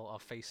at all. Our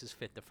faces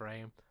fit the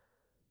frame.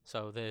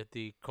 So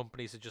the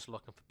companies are just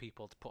looking for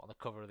people to put on the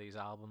cover of these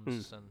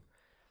albums, and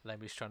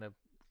Lemmy's trying to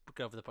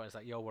go over the point. It's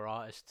like, yo, we're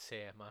artists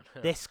here, man.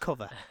 This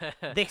cover.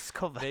 This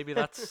cover. maybe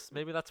that's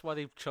why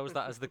they chose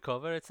that as the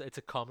cover. It's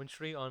a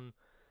commentary on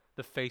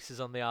the faces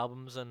on the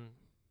albums, and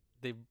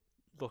they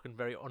looking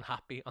very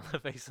unhappy on the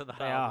face of that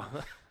They album.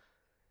 are.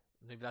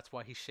 Maybe that's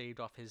why he shaved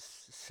off his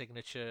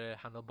signature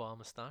handlebar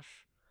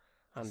moustache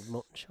And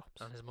mutton chops.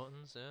 and his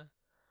muttons. Yeah.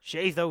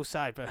 Shave those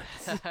sideburns.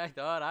 I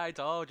thought I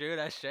told you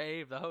to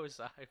shave those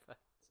sideburns.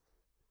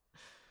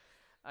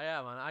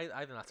 Yeah, man. I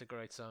think that's a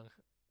great song.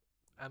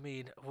 I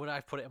mean, would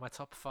I put it in my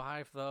top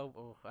 5 though?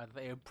 Oh, I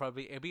think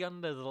it'd be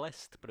under the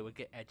list, but it would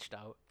get edged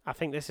out. I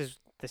think this is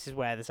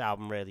where this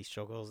album really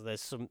struggles.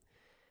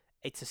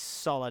 It's a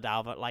solid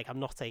album. Like, I'm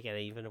not taking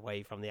anything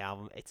away from the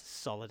album. It's a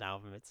solid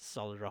album. It's a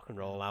solid rock and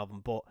roll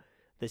album, but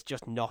there's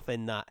just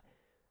nothing that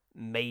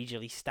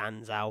majorly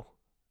stands out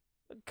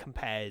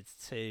compared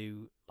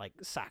to like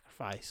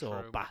Sacrifice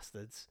or True.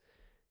 Bastards,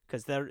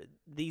 because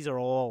these are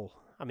all.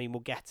 I mean,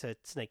 we'll get to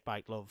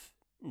Snakebite Love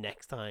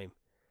next time,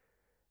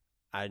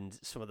 and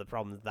some of the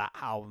problems that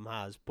album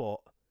has, but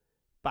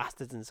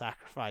Bastards and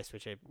Sacrifice,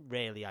 which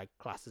I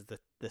class as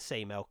the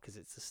same ilk because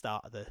it's the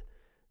start of the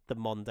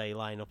Monday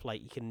lineup.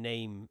 Like, you can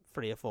name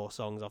 3 or 4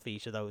 songs off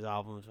each of those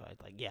albums. Right?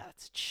 Like, yeah,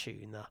 it's a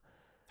tune that.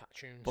 Fat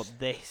tunes. But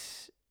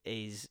this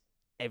is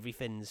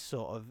everything's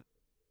sort of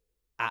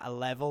at a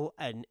level,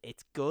 and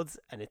it's good,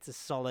 and it's a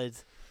solid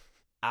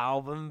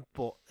album.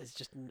 But there's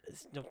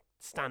no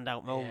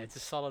standout yeah, moments.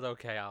 it's a solid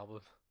okay album.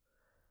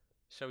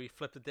 Shall we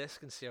flip the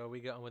disc and see how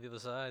we get on with the other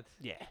side?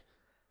 Yeah.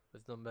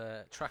 With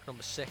track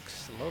number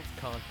 6, Love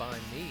Can't Buy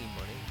Me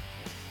Money.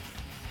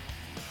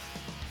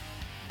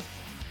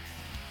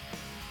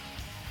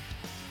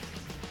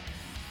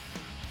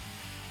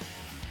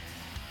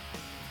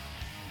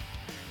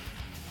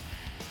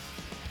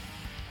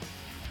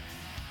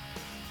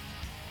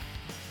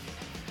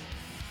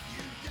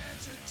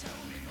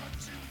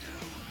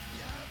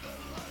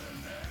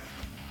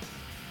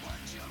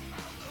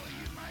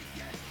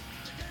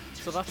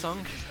 So that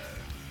song,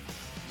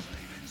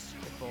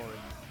 Bit boring.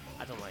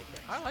 I don't like it.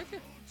 I like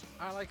it.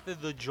 I like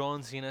the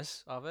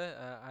jauntiness of it.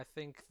 I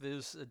think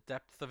there's a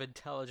depth of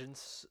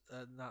intelligence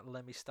in that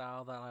Lemmy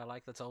style that I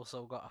like. That's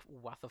also got a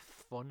wath of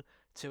fun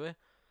to it.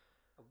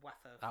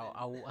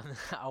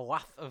 A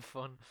wath of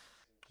fun.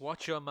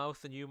 Watch your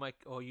mouth, and you might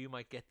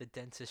get the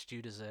dentist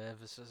you deserve.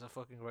 This is a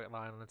fucking great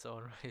line on its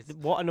own right.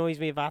 What annoys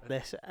me about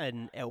this,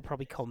 and it'll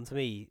probably come to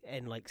me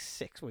in like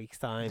 6 weeks'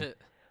 time.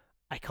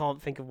 I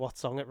can't think of what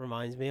song it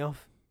reminds me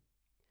of.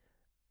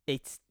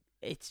 It's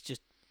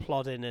just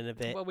plodding in a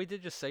bit. Well, we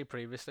did just say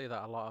previously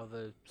that a lot of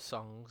the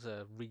songs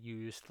are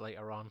reused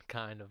later on,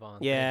 kind of,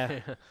 aren't Yeah.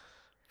 they?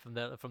 from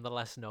the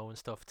less known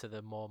stuff to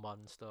the more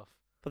modern stuff.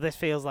 But this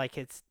feels like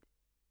it's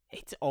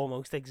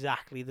almost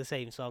exactly the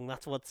same song.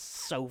 That's what's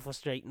so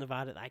frustrating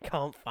about it. I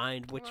can't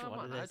find which Well,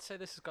 one man, it I'd is. say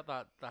this has got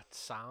that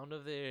sound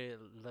of the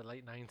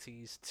late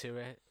 90s to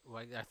it.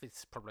 Like, I think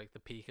it's probably like the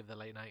peak of the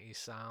late 90s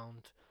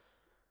sound.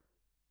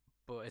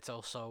 But it's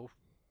also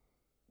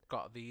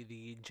got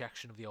the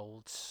injection of the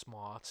old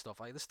smart stuff.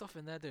 Like, the stuff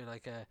in there, dude,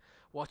 like,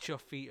 watch your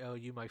feet or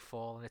you might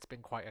fall, and it's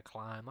been quite a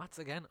climb. That's,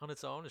 again, on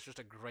its own, it's just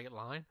a great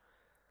line.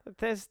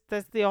 There's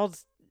the odd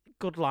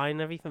good line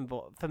and everything,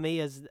 but for me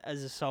as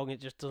a song, it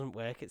just doesn't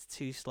work. It's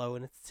too slow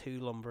and it's too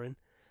lumbering.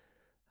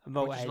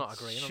 We're just not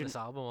agreeing on this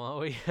album, are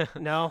we?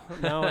 No.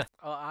 Oh,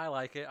 I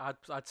like it.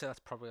 I'd say that's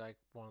probably like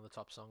one of the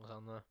top songs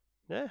on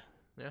there.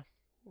 Yeah.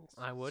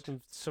 I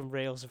would. Some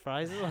real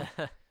surprises.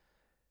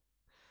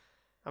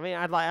 I mean,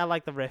 I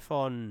like the riff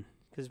on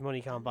because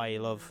money can't buy you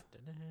love.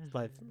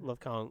 Love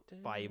can't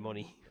buy you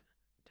money.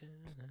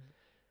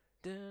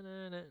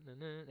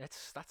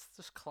 That's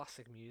just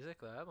classic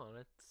music there, man.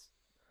 It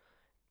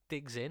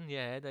digs in,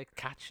 yeah, it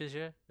catches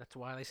you. That's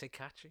why they say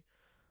catchy.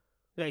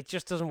 It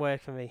just doesn't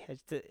work for me.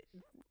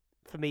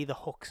 For me, the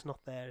hook's not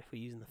there if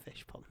we're using the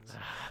fish puns.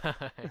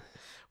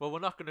 Well, we're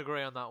not going to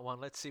agree on that one.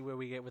 Let's see where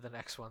we get with the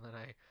next one then,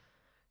 eh?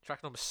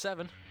 Track number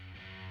 7,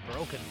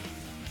 Broken.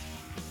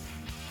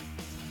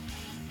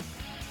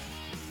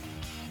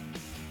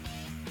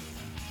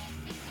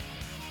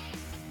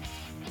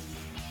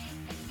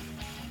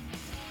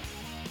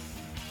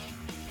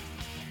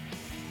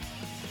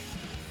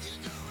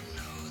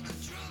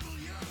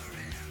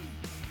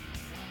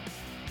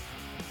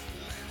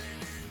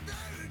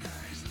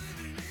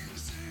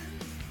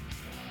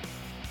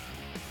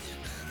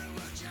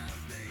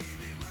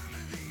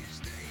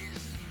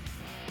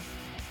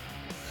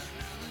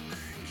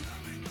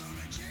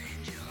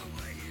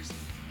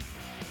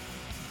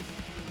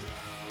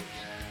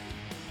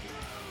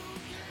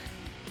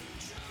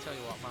 Tell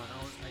you what, man,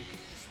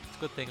 it's a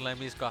good thing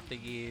Lemmy's got the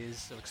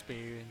years of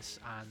experience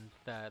and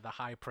the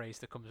high praise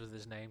that comes with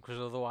his name, because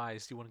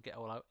otherwise you wouldn't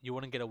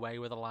get away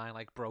with a line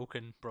like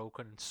broken,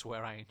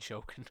 swear I ain't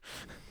joking.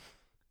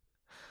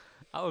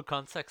 Out of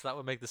context, that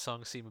would make the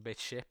song seem a bit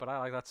shit, but I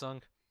like that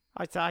song.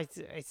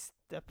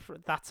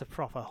 That's a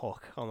proper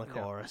hook on the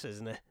chorus,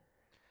 isn't it?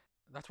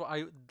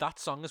 That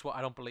song is what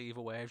I don't believe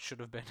a wave should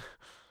have been.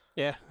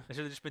 Yeah, There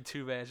should have just been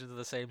 2 versions of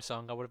the same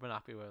song. I would have been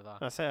happy with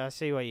that. I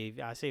see where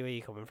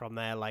you're coming from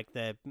there. Like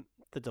the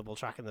double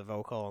track and the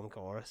vocal on the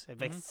chorus, it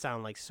makes it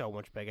sound like so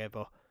much bigger.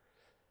 But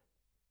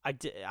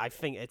I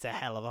think it's a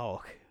hell of a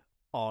hook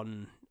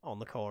on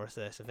the chorus.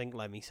 I think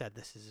Lemmy said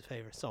this is his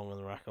favorite song on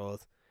the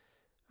record,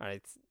 and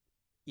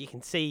you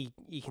can see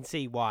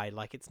why.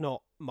 Like, it's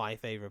not my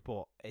favorite,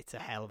 but it's a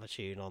hell of a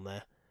tune on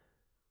there.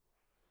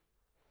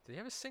 Did he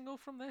have a single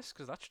from this?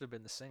 Because that should have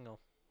been the single.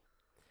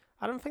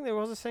 I don't think there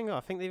was a single. I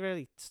think they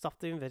really stopped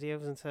doing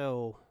videos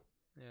until...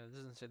 Yeah, it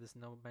doesn't say there's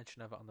no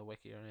mention of it on the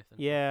wiki or anything.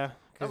 Yeah.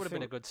 That would have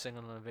been a good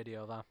single on a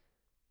video, that.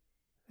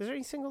 Is there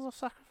any singles off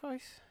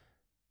Sacrifice?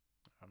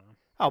 I don't know.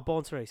 Oh,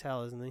 Born to Raise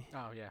Hell, isn't he?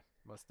 Oh, yeah.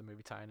 What's the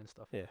movie tie-in and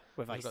stuff? Yeah,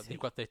 with Ice-T. You've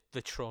got the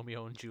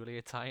Tromeo and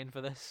Juliet tie-in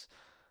for this?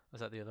 Or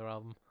was that the other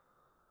album?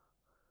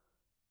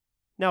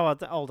 No,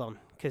 hold on.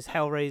 Because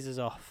Hellraiser's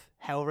off.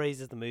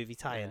 Hellraiser's the movie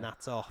tie-in. Yeah.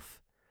 That's off.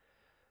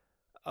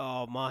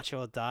 Oh, March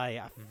or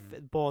Die.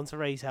 Born to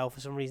Raise Hell, for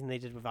some reason they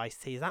did with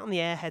Ice-T. Is that on the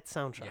Airhead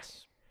soundtrack?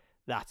 Yes.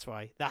 That's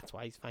why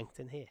he's thanked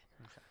in here.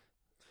 Okay.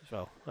 As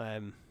well.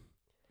 Too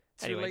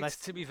Anyway, late let's...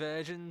 to be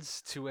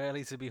virgins, too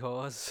early to be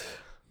whores.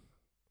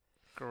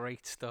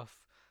 Great stuff.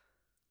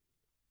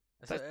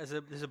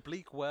 There's a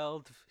bleak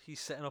world he's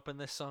setting up in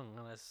this song,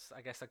 and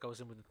I guess that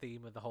goes in with the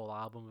theme of the whole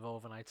album of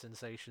overnight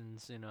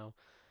sensations,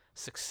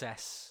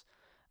 success,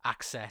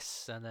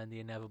 access, and then the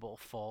inevitable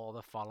fall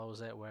that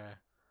follows it, where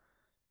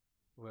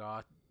we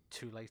are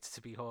too late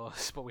to be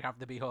whores, but we have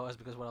to be whores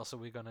because what else are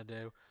we gonna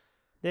do?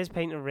 There's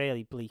painting a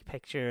really bleak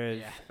picture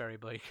of very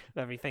bleak.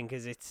 everything,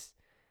 because it's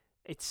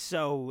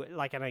so,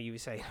 like, I know you were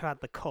saying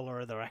about the colour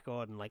of the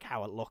record and like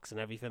how it looks and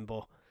everything,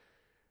 but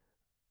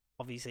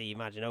obviously you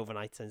imagine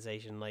overnight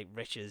sensation, like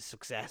Rich's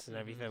success and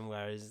everything,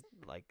 whereas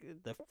like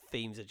the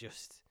themes are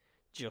just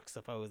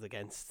juxtaposed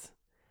against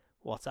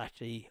what's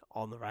actually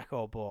on the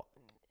record. But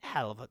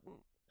hell of a,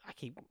 I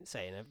keep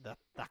saying it,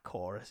 that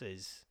chorus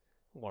is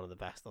one of the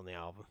best on the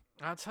album.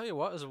 I'll tell you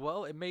what, as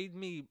well, it made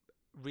me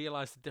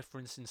realise the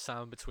difference in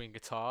sound between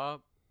guitar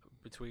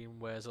between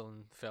Wurzel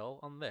and Phil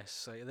on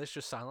this. This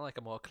just sounded like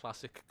a more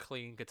classic,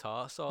 clean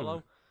guitar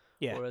solo.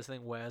 Yeah. Whereas I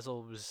think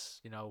Wurzel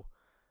was,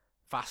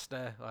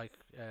 faster, like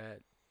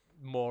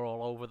more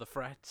all over the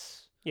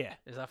frets. Yeah.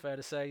 Is that fair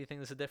to say? You think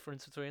there's a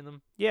difference between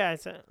them? Yeah,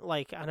 it's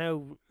like, I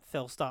know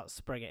Phil starts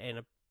to bring it in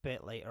a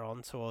bit later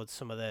on towards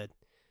some of the,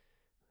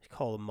 we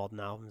call them modern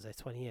albums, they're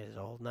 20 years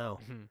old now.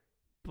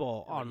 But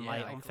on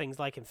on things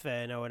like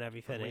Inferno and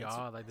everything,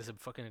 there's a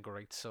fucking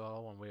great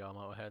solo on We Are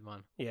Motorhead,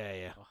 man.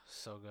 Yeah. Oh,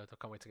 so good. I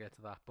can't wait to get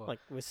to that. But like,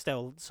 we're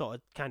still sort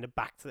of kind of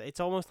back to it's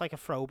almost like a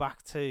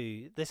throwback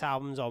to, this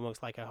album's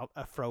almost like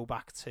a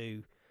throwback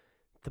to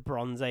the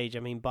Bronze Age. I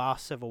mean, bar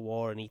Civil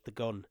War and Eat the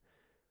Gun,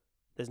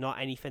 there's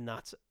not anything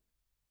that's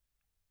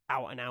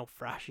out and out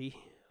thrashy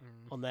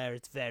on there.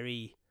 It's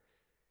very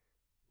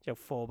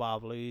 4-bar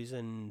blues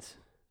and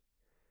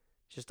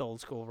just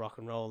old school rock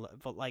and roll.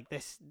 But like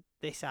this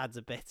adds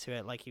a bit to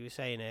it, like you were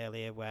saying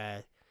earlier,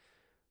 where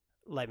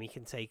Lemmy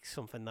can take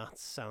something that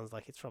sounds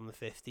like it's from the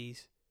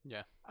 50s,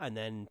 and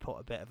then put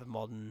a bit of a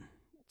modern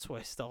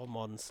twist or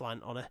modern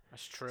slant on it.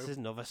 That's true. This is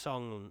another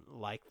song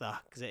like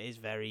that, because it is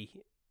very.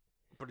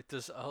 But it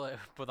does.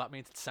 But that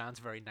means it sounds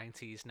very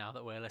 90s now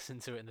that we're listening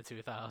to it in the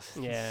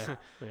 2000s. Yeah.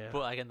 But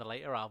like in the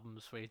later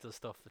albums where he does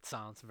stuff that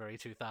sounds very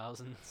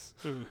 2000s.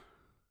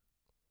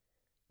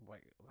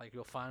 Like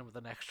you'll find with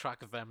the next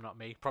track of Them Not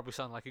Me, probably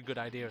sounded like a good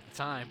idea at the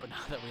time, but now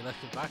that we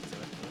listen back to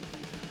it,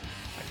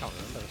 I can't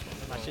remember this one.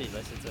 I've actually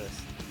listened to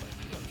this.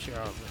 I'm sure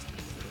I've listened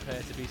to it.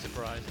 Prepare to be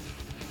surprised.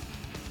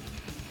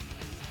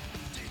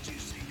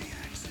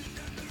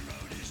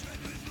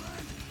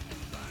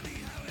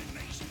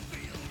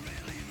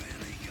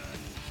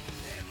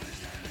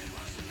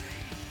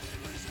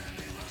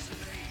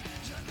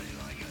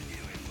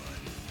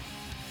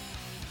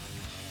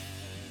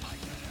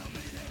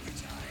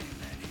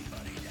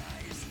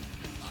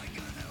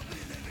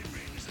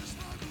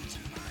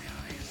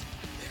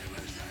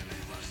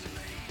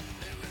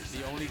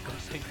 The only good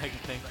thing I can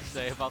think to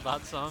say about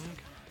that song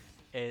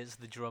is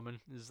the drumming.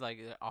 It's like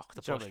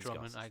octopus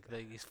drumming. Like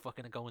he's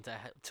fucking going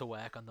to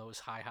work on those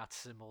hi-hat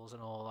cymbals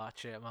and all that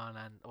shit, man.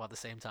 And at the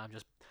same time,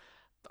 just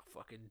the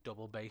fucking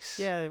double bass.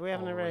 Yeah, we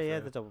haven't really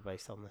heard the double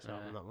bass on this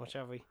album that much,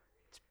 have we?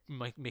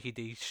 It's Mickey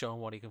D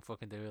showing what he can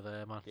fucking do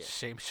there, man. Yeah.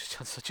 Shame it's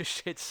just on such a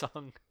shit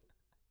song.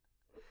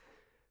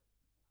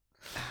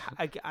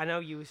 I know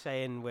you were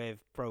saying with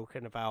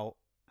Broken about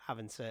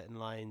having certain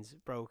lines,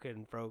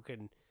 broken,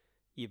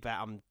 you bet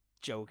I'm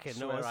joking.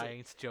 Swear I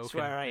ain't joking.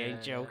 Swear I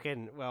ain't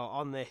joking. Well,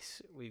 on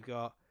this, we've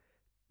got,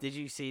 did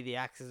you see the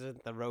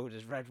accident? The road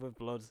is red with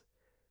blood.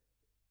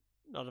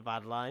 Not a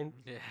bad line.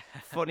 Yeah.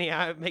 Funny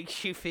how it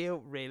makes you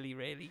feel really,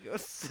 really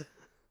good.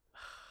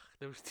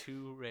 Those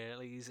two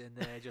reallys in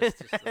there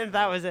just and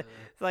that was it.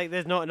 It's like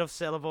there's not enough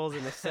syllables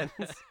in this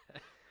sentence.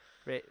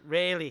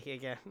 Really,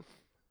 again.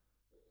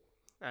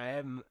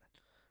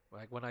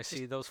 Like when I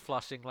see those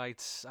flashing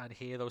lights and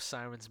hear those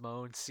sirens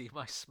moan, see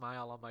my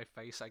smile on my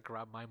face, I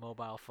grab my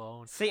mobile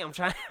phone. See, I'm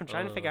trying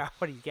to figure out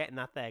what he's getting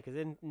at there, because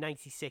in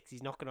 '96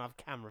 he's not going to have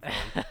a camera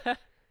phone.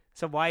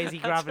 So why is he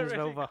grabbing his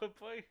mobile? Good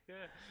point.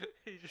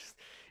 Yeah,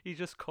 he's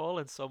just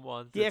calling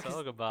someone to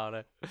talk about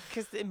it.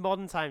 Because in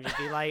modern times you'd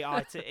be like,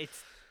 oh,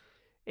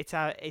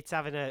 it's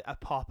having a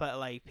pop at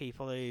like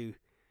people who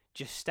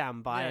just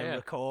stand by and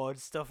record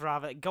stuff,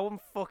 rather go and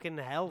fucking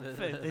help if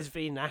there's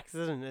been an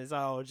accident. It's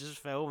just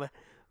film it.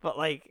 But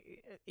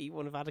like, he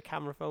wouldn't have had a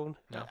camera phone.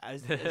 No. I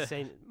was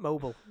saying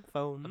mobile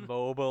phone. A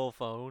mobile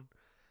phone.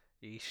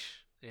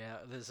 Yeesh. Yeah,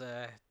 there's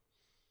I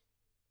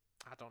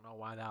don't know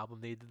why the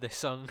album needed this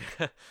song.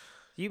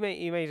 You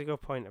made a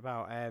good point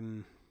about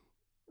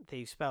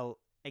they spell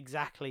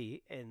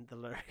exactly in the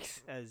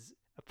lyrics as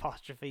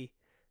apostrophe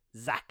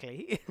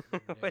exactly,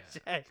 which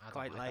I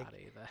quite like. That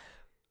either.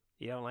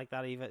 You don't like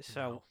that either.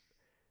 So No.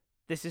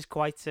 This is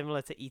quite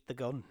similar to Eat the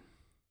Gun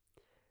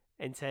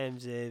in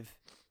terms of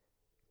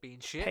being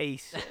shit.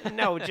 Pace.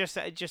 No,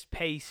 just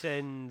pace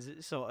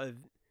and sort of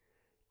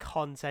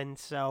content.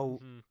 So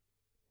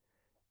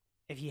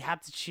if you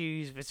had to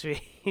choose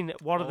between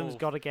one of them's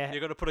got to get. You're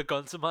going to put a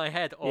gun to my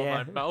head or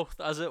my mouth,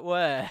 as it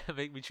were.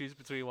 Make me choose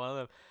between one of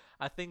them.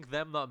 I think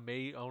Them Not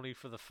Me, only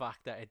for the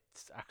fact that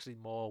it's actually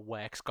more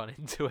work's gone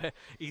into it.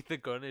 Eat the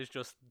Gun is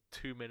just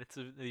 2 minutes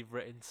of they've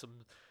written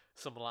some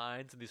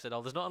lines and they said,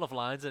 oh, there's not enough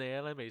lines in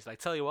here. He's like,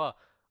 tell you what,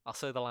 I'll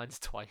say the lines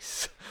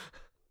twice.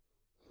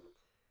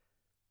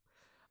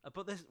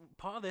 But this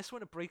part of this,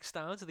 when it breaks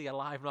down to the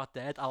alive, not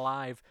dead,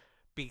 alive,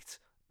 beat,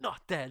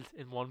 not dead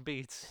in one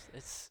beat,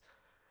 it's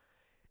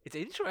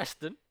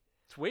interesting.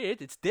 It's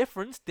weird. It's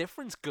different.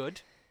 Different's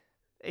good.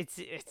 It's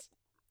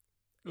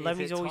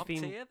Lemmy's always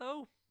been tier,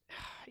 though.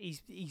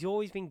 He's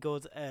always been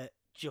good at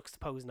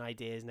juxtaposing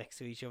ideas next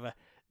to each other.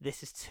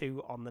 This is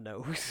too on the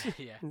nose.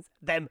 Yeah.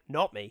 Them,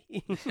 not me.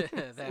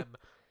 Them,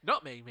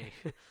 not me.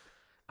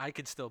 I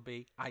can still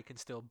be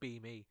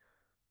me.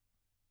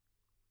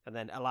 And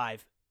then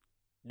alive,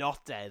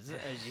 not dead.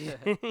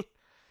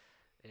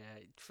 Yeah,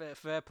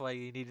 fair play.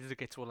 You needed to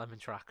get to 11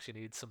 tracks. You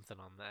needed something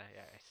on there.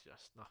 Yeah, it's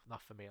just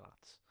not for me,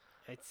 lads.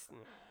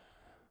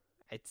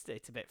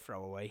 it's a bit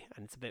throwaway,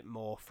 and it's a bit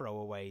more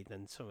throwaway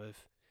than some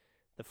of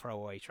the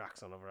throwaway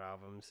tracks on other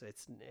albums.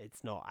 It's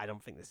not. I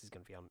don't think this is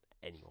going to be on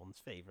anyone's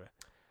favourite.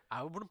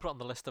 I wouldn't put it on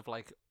the list of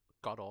like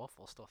god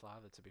awful stuff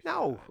either. To be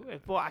No, fair.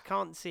 but I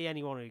can't see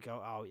anyone who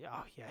go, oh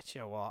yeah,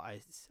 you know what?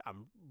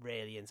 I'm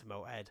really into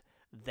Motorhead.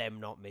 Them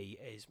Not Me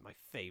is my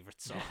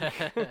favourite song.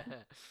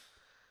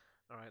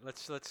 All right,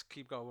 let's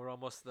keep going. We're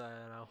almost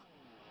there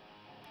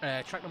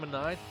now. Track number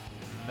 9,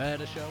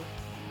 Murder Show.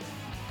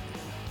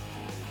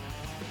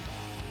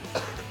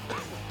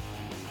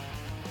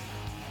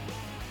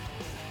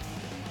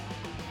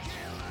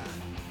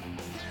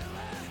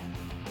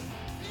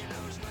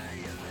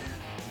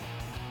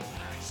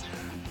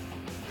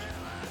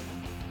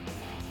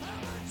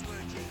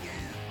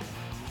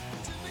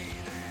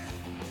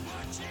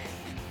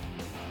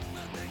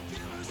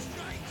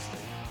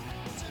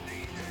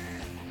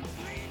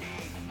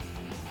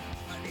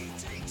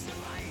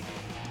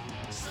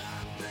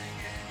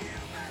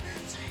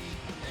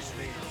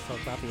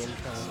 About the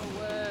intro. So,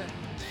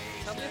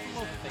 tell me if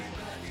I'm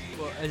overthinking it,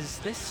 but is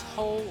this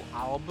whole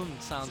album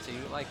sound to you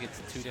like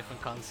it's two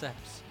different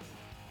concepts?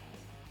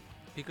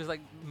 Because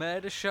like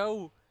Murder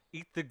Show,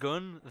 Eat the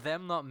Gun,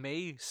 Them Not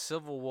Me,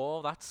 Civil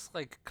War, that's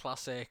like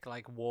classic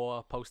like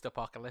war,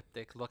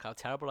 post-apocalyptic, look how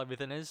terrible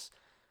everything is.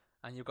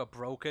 And you've got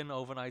Broken,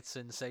 Overnight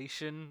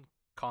Sensation,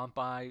 Love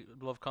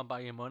Can't Buy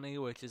You Money,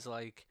 which is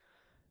like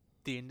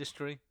the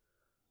industry,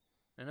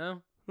 you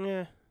know?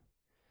 Yeah.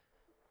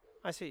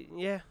 I see,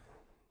 yeah.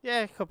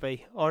 Yeah, it could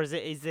be. Or is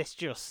this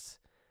just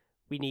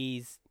we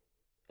need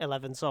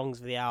 11 songs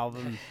for the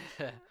album?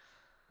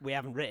 We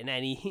haven't written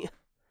any.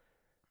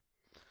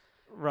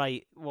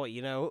 Right, what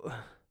you know?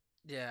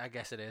 Yeah, I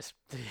guess it is.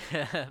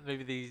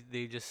 Maybe they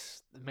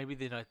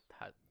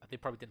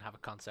probably didn't have a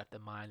concept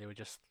in mind. They were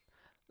just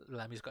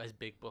Lemmy's got his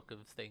big book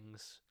of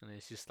things, and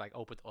it's just like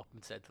opened up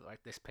and said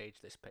like this page,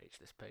 this page,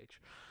 this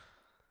page.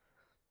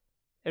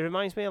 It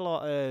reminds me a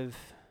lot of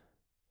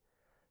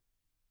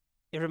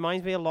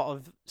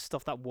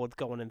stuff that would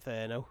go on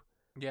Inferno.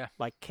 Yeah.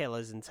 Like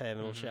Killers and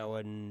Terminal Mhm. Show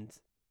and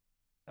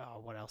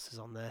what else is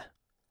on there?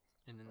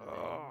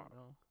 No,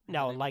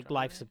 No, like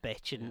Life's a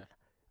Bitch, and Yeah.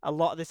 a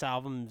lot of this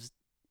album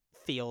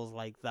feels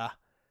like that,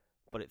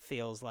 but it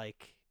feels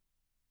like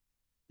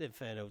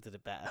Inferno did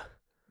it better.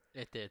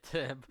 It did.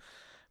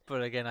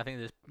 But again, I think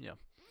there's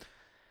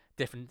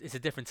different. It's a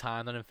different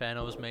time than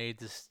Inferno was made.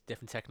 There's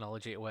different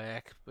technology at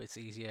work, but it's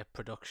easier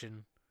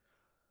production.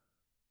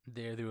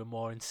 They were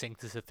more in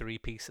sync as a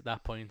 3-piece at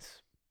that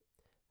point.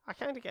 I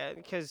kind of get it,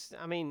 because,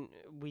 I mean,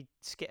 we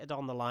skittered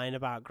on the line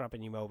about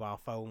grabbing your mobile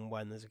phone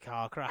when there's a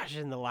car crash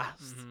in the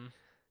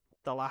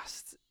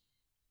last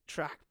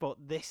track,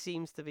 but this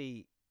seems to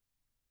be...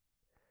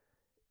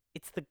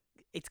 It's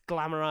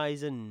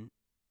glamorizing...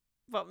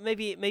 Well,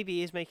 maybe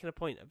he is making a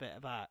point a bit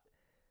about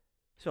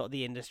sort of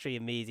the industry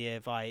and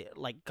media by,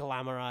 like,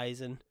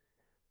 glamorizing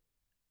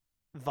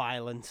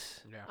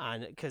violence,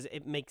 and because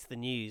it makes the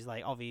news,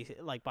 like, obviously,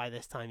 like, by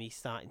this time he's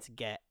starting to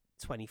get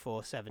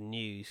 24/7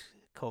 news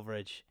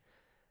coverage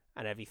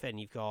and everything.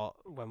 You've got,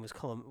 when was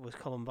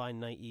Columbine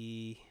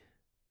 90,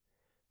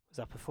 was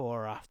that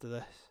before or after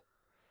this?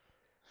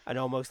 And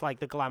almost like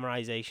the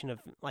glamorization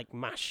of like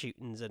mass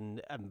shootings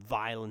and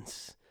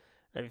violence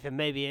and everything.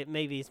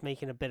 Maybe it's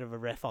making a bit of a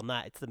riff on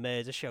that. It's the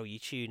Murder Show. You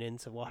tune in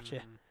to watch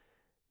it.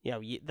 You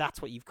know,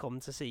 that's what you've come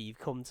to see. You've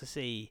come to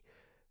see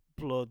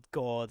blood,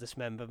 gore,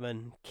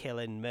 dismemberment,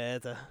 killing,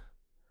 murder.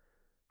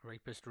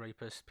 Rapist,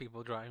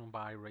 people driving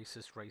by,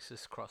 racist,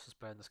 crosses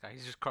burn the sky.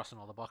 He's just crossing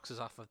all the boxes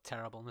off of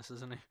terribleness,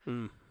 isn't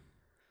he?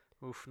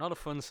 Oof, not a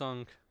fun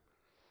song.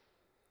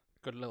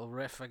 Good little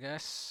riff, I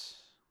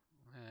guess.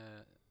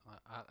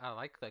 I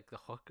like the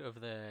hook of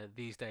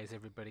these days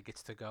everybody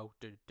gets to go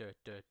to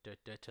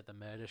the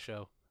Murder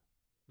Show.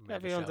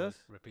 Everyone does.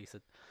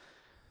 Repeated.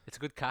 It's a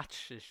good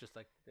catch. It's just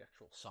like the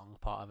actual song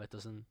part of it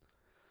doesn't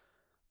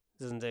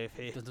do it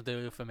for you. Doesn't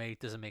do it for me.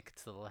 Doesn't make it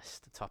to the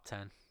list, the top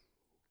 10.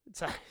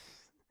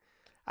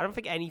 I don't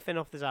think anything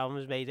off this album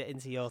has made it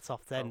into your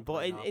top 10.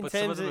 But in but terms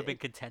some of them of have been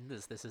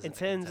contenders. This is in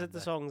terms of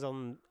the songs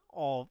on,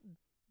 or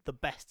the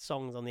best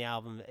songs on the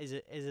album, is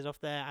it up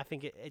there? I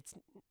think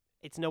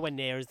it's nowhere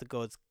near as the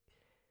good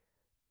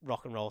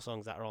rock and roll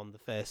songs that are on the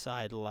first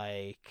side,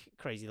 like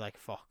Crazy Like a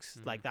Fox.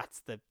 Like that's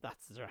the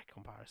direct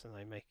comparison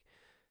I make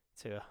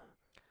to it.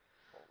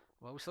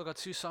 Well, we still got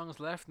 2 songs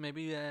left.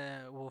 Maybe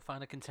we'll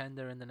find a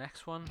contender in the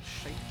next one.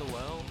 Shake the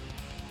World.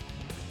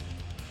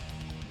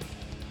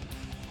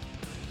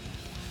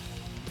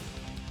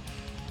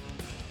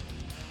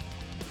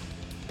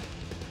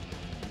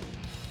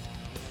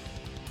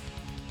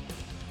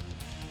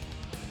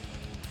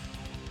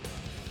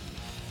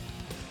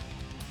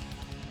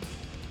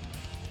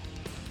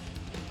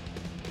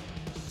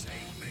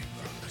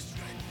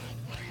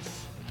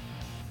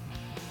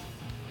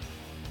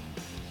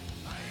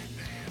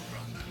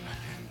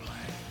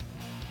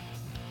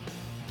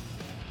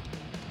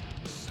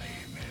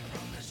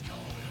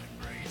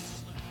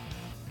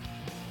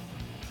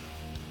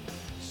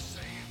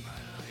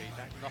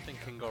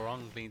 Can Go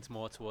Wrong leans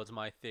more towards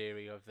my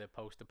theory of the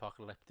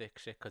post-apocalyptic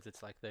shit, because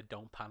it's like the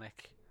don't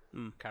panic,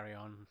 carry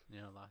on,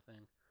 that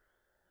thing.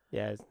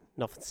 Yeah, there's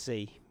nothing to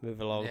see.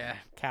 Move along. Yeah.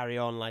 Carry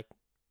on like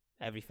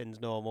everything's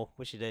normal,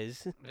 which it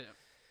is. Yeah.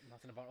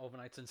 Nothing about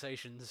overnight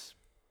sensations.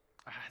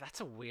 That's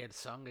a weird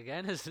song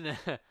again, isn't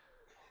it?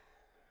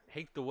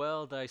 Hate the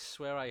world, I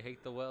swear I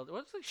hate the world.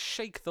 What's like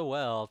shake the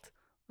world?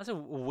 That's a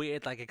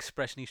weird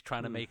expression he's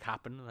trying to make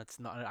happen. That's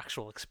not an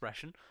actual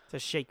expression. To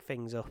shake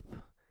things up.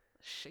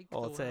 Shake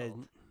or the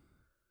world.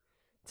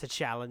 To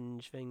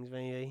challenge things,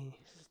 maybe.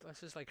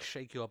 Let's just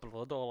shake your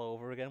blood all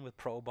over again with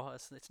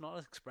Probot. It's not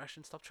an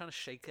expression. Stop trying to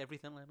shake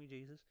everything, let me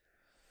Jesus.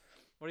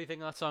 What do you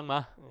think of that song,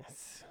 Matt?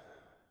 It's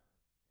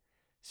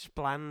just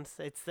bland.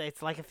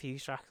 It's like a few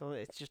tracks.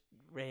 It's just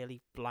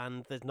really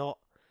bland. There's not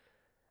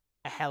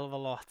a hell of a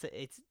lot.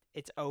 It's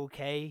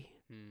okay.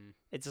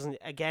 It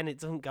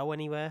doesn't go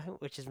anywhere,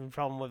 which is the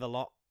problem with a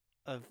lot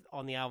of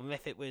on the album.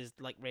 If it was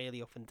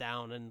really up and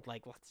down and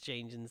lots of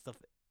change and stuff,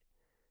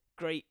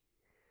 great.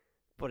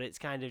 But it's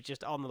kind of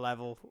just on the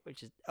level,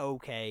 which is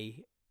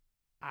okay,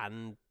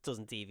 and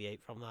doesn't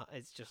deviate from that.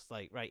 It's just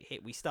right,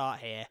 we start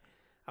here,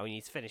 and we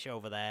need to finish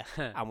over there,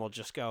 and we'll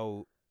just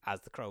go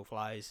as the crow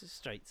flies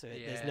straight to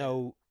it. Yeah. There's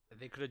no.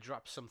 They could have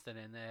dropped something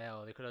in there,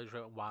 or they could have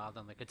dropped wild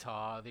on the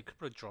guitar. They could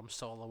put a drum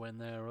solo in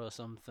there or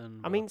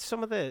something. I mean,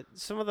 some of the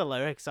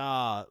lyrics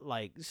are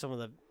some of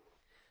the,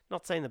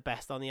 not saying the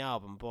best on the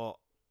album, but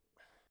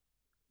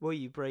will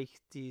you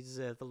break? Do you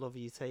deserve the love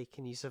you take?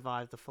 Can you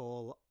survive the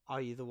fall? Are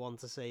you the one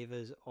to save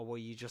us, or will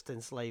you just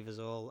enslave us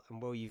all?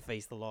 And will you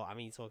face the law? I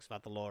mean, he talks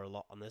about the law a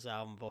lot on this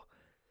album, but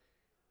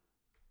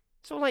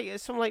some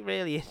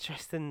really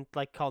interesting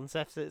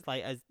concepts. It's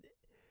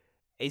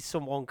is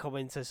someone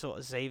coming to sort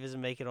of save us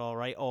and make it all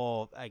right?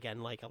 Or, again,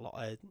 a lot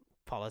of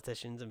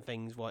politicians and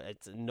things,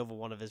 it's another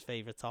one of his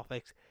favourite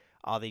topics.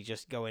 Are they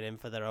just going in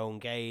for their own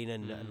gain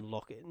and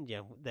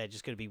they're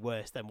just going to be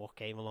worse than what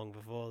came along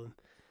before them?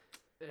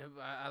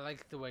 I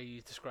like the way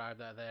you described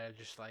that there,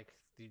 just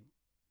the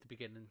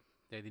beginning.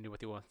 They knew what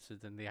they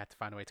wanted and they had to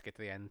find a way to get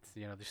to the end.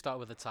 They start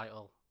with the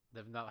title.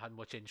 They've not had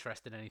much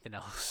interest in anything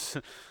else.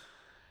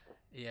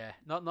 Yeah,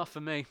 not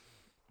for me.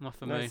 Not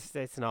for me.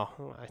 It's not.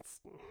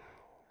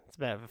 It's a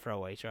bit of a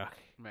throwaway track.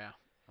 Yeah,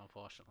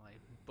 unfortunately.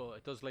 But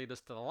it does lead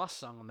us to the last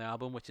song on the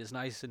album, which is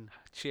nice and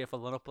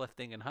cheerful and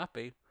uplifting and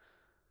happy.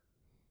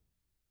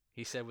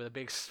 He said with a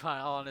big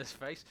smile on his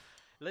face,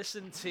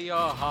 "Listen to Your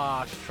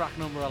Heart," track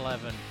number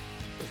 11.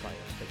 It's like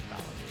a big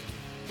ballad.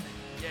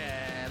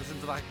 Yeah, listen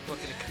to that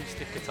fucking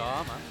acoustic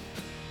guitar, man.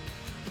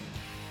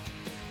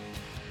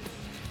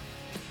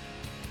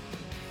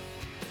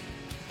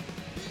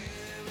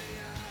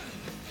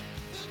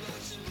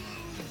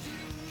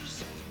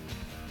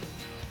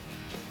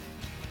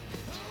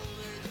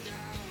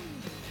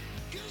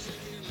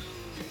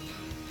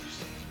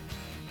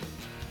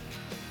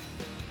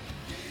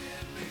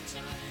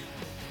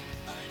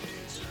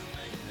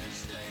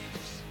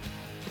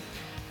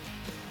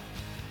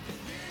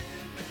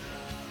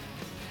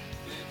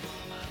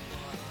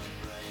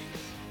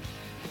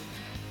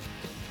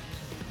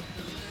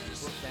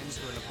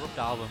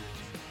 Album.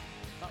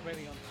 Not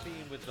really on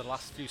theme with the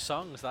last few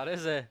songs, that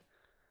is it?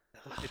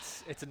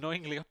 It's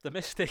annoyingly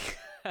optimistic.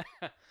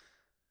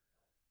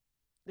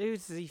 Who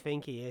does he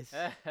think he is?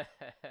 I wonder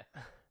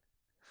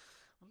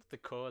if the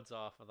chords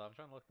are for that. I'm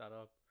trying to look that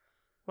up.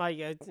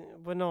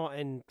 We're not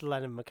in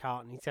Lennon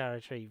McCartney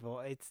territory,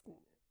 but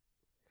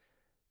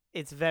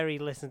it's very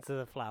listen to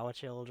the Flower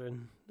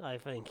Children, I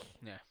think.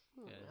 Yeah.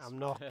 I'm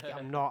not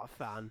a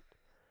fan.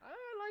 I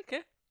like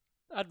it.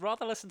 I'd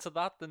rather listen to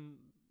that than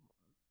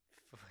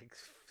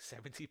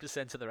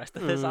 70% of the rest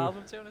of this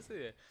album, to be honest with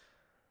you.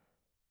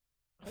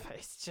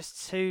 It's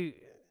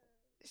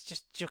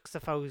just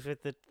juxtaposed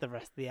with the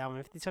rest of the album.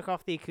 If they took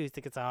off the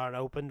acoustic guitar and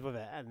opened with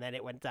it, and then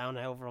it went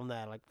downhill from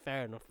there,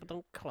 fair enough, but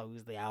don't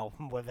close the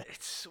album with it.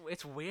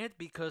 It's weird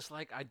because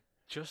I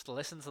just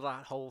listened to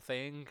that whole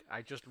thing.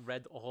 I just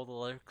read all the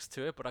lyrics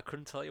to it, but I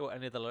couldn't tell you what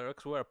any of the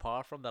lyrics were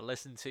apart from that.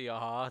 Listen to your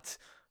heart,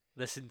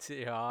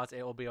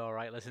 it'll be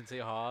alright. Listen to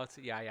your heart,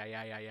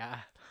 yeah.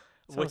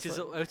 Which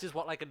is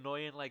what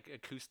annoying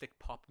acoustic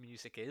pop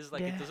music is.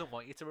 It doesn't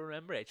want you to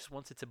remember it. It just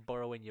wants it to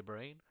burrow in your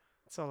brain.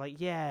 So we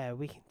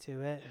can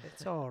do it.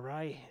 It's all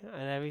right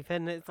and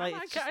everything. It's I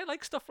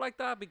like stuff like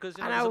that because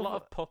there's a lot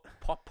of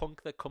pop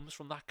punk that comes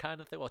from that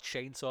kind of thing. Well,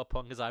 chainsaw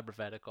punk, as I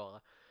prefer to call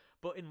it.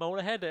 But in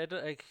Motorhead,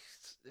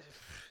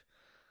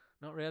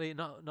 not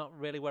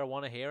really where I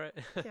want to hear it.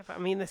 Yeah,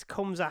 but this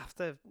comes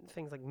after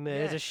things like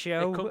Murder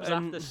Show. It comes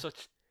after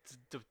such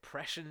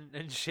depression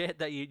and shit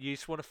that you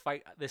just want to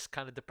fight this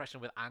kind of depression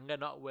with anger,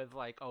 not with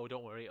oh,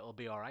 don't worry, it'll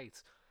be all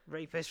right.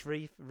 Rapist,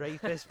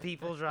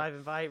 people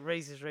driving by,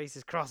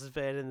 racist, crosses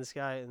burning in the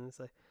sky, and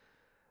it's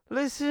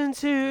listen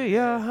to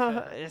your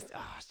heart. It's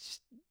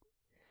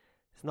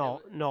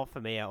not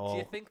for me at all. Do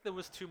you think there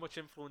was too much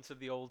influence of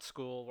the old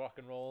school rock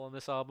and roll on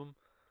this album?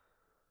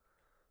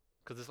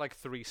 Because there's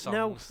 3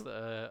 songs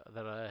that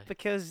are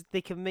because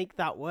they can make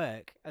that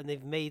work, and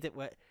they've made it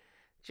work.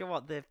 Do you know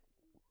what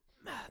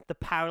the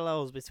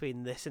parallels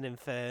between this and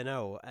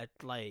Inferno are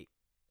like,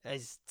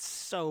 there's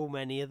so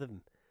many of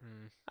them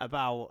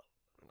about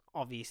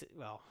obvious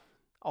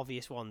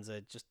ones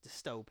are just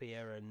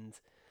dystopia and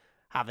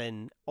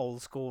having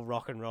old school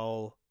rock and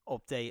roll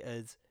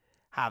updated,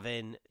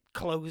 having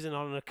closing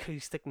on an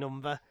acoustic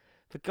number.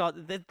 But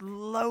God, there's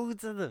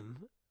loads of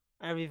them.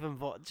 Everything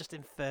but just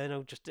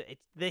Inferno.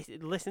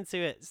 Listen to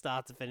it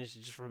start to finish.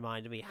 It just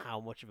reminded me how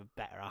much of a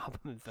better album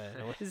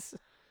Inferno is.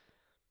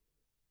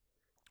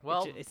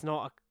 Well, it's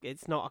not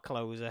a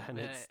closer, and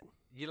it's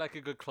you like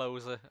a good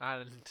closer,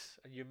 and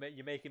you're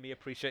making me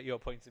appreciate your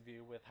point of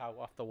view with how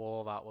off the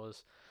wall that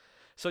was.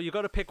 So you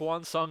got to pick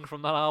one song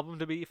from that album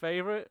to be your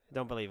favourite? I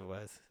don't believe it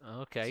was.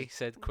 Okay,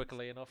 said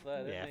quickly enough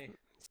there, didn't he?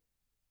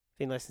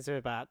 Been listening to it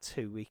about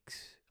 2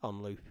 weeks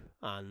on loop,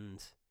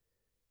 and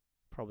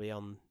probably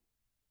on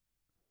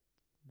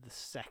the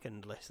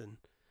second listen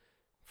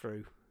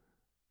through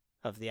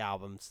of the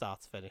album,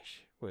 start to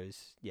finish,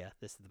 was,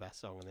 this is the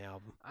best song on the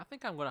album. I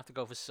think I'm going to have to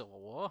go for Civil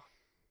War.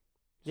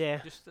 Yeah.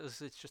 Just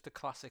as it's just a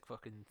classic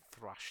fucking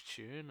thrash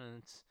tune,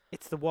 and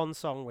it's the one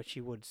song which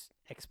you would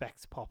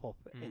expect to pop up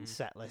in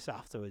set lists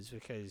afterwards,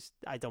 because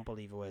I don't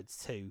believe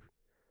it's too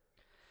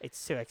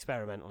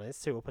experimental,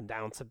 it's too up and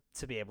down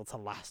to be able to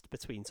last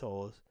between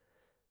tours.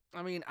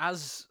 I mean,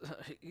 as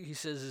he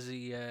says as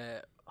he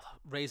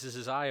raises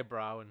his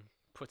eyebrow and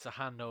puts a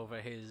hand over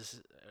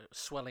his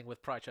swelling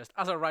with pride chest,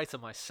 as a writer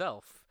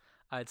myself,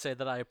 I'd say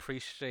that I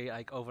appreciate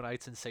like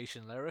Overnight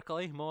Sensation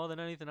lyrically more than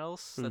anything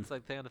else. That's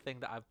like the kind of thing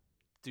that I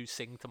do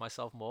sing to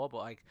myself more, but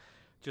like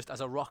just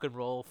as a rock and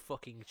roll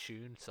fucking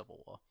tune,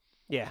 Civil War.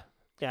 Yeah,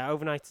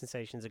 Overnight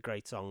Sensation's a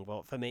great song,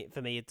 but for me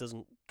it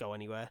doesn't go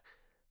anywhere,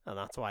 and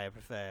that's why I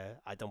prefer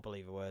I Don't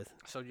Believe a Word.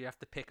 So you have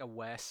to pick a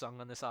worst song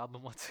on this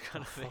album. What's it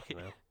gonna be?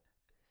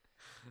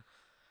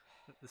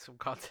 There's some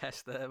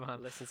contest there,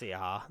 man. Listen to your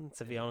heart,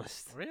 to be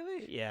honest.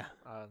 Really? Yeah.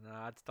 Oh no,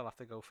 I'd still have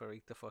to go for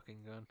Eat the Fucking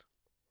Gun.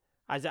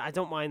 I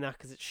don't mind that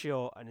because it's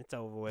short and it's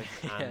over with,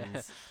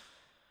 and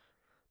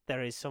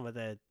there is some of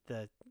the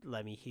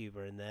Lemmy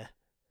Huber in there.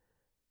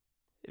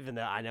 Even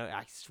though I know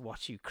I just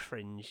watch you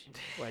cringe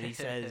when he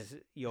says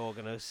 "You're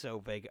gonna so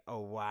big." Oh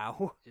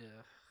wow. Yeah.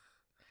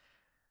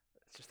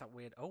 It's just that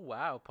weird "oh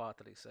wow" part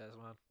that he says,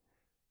 man.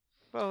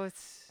 Well,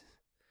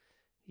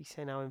 he's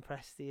saying how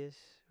impressed he is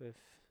with.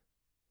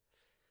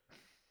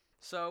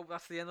 So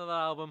that's the end of the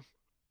album.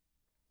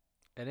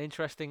 An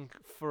interesting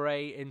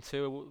foray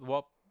into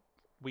what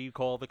we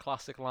call the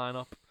classic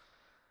lineup,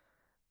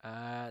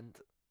 and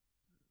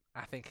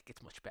I think it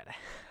gets much better.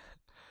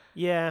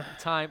 Yeah.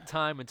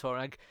 Time and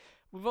touring.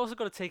 We've also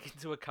got to take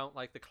into account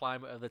like the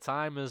climate of the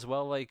time as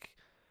well. Like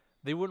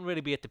they wouldn't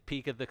really be at the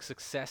peak of the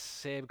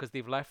success here because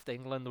they've left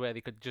England where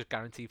they could just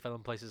guarantee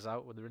filling places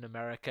out. When they're in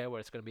America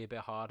where it's going to be a bit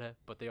harder,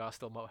 but they are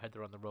still Motorhead.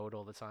 They're on the road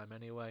all the time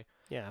anyway.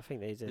 Yeah, I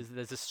think they did.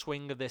 There's a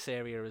swing of this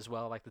area as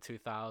well, like the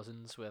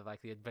 2000s, with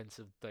like the advents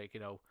of like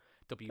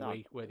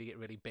WE, where they get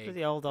really big.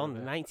 Pretty old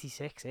on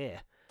 96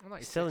 here. Well,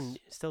 96.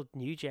 Still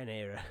new gen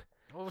era.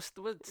 Well, it's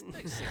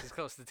 96 is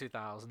close to the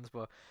 2000s,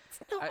 but it's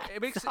not, it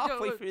makes it's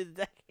halfway through the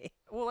decade.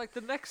 Well, like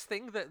the next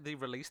thing that they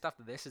released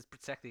after this is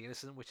Protect the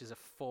Innocent, which is a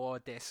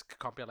 4-disc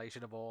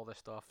compilation of all this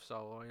stuff.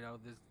 So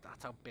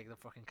that's how big the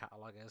fucking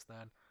catalog is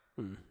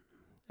then.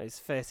 It's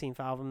 13th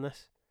album.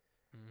 This.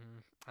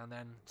 And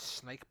then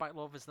Snakebite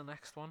Love is the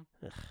next one.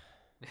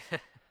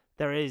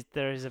 There is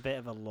a bit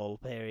of a lull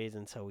period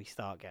until we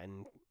start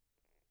getting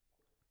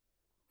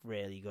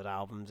really good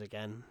albums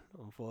again,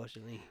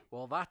 unfortunately.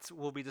 Well, that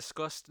will be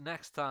discussed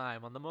next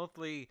time on the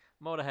monthly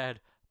Motorhead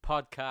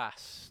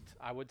podcast.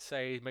 I would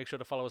say make sure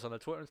to follow us on the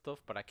Twitter and stuff,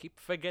 but I keep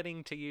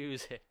forgetting to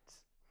use it.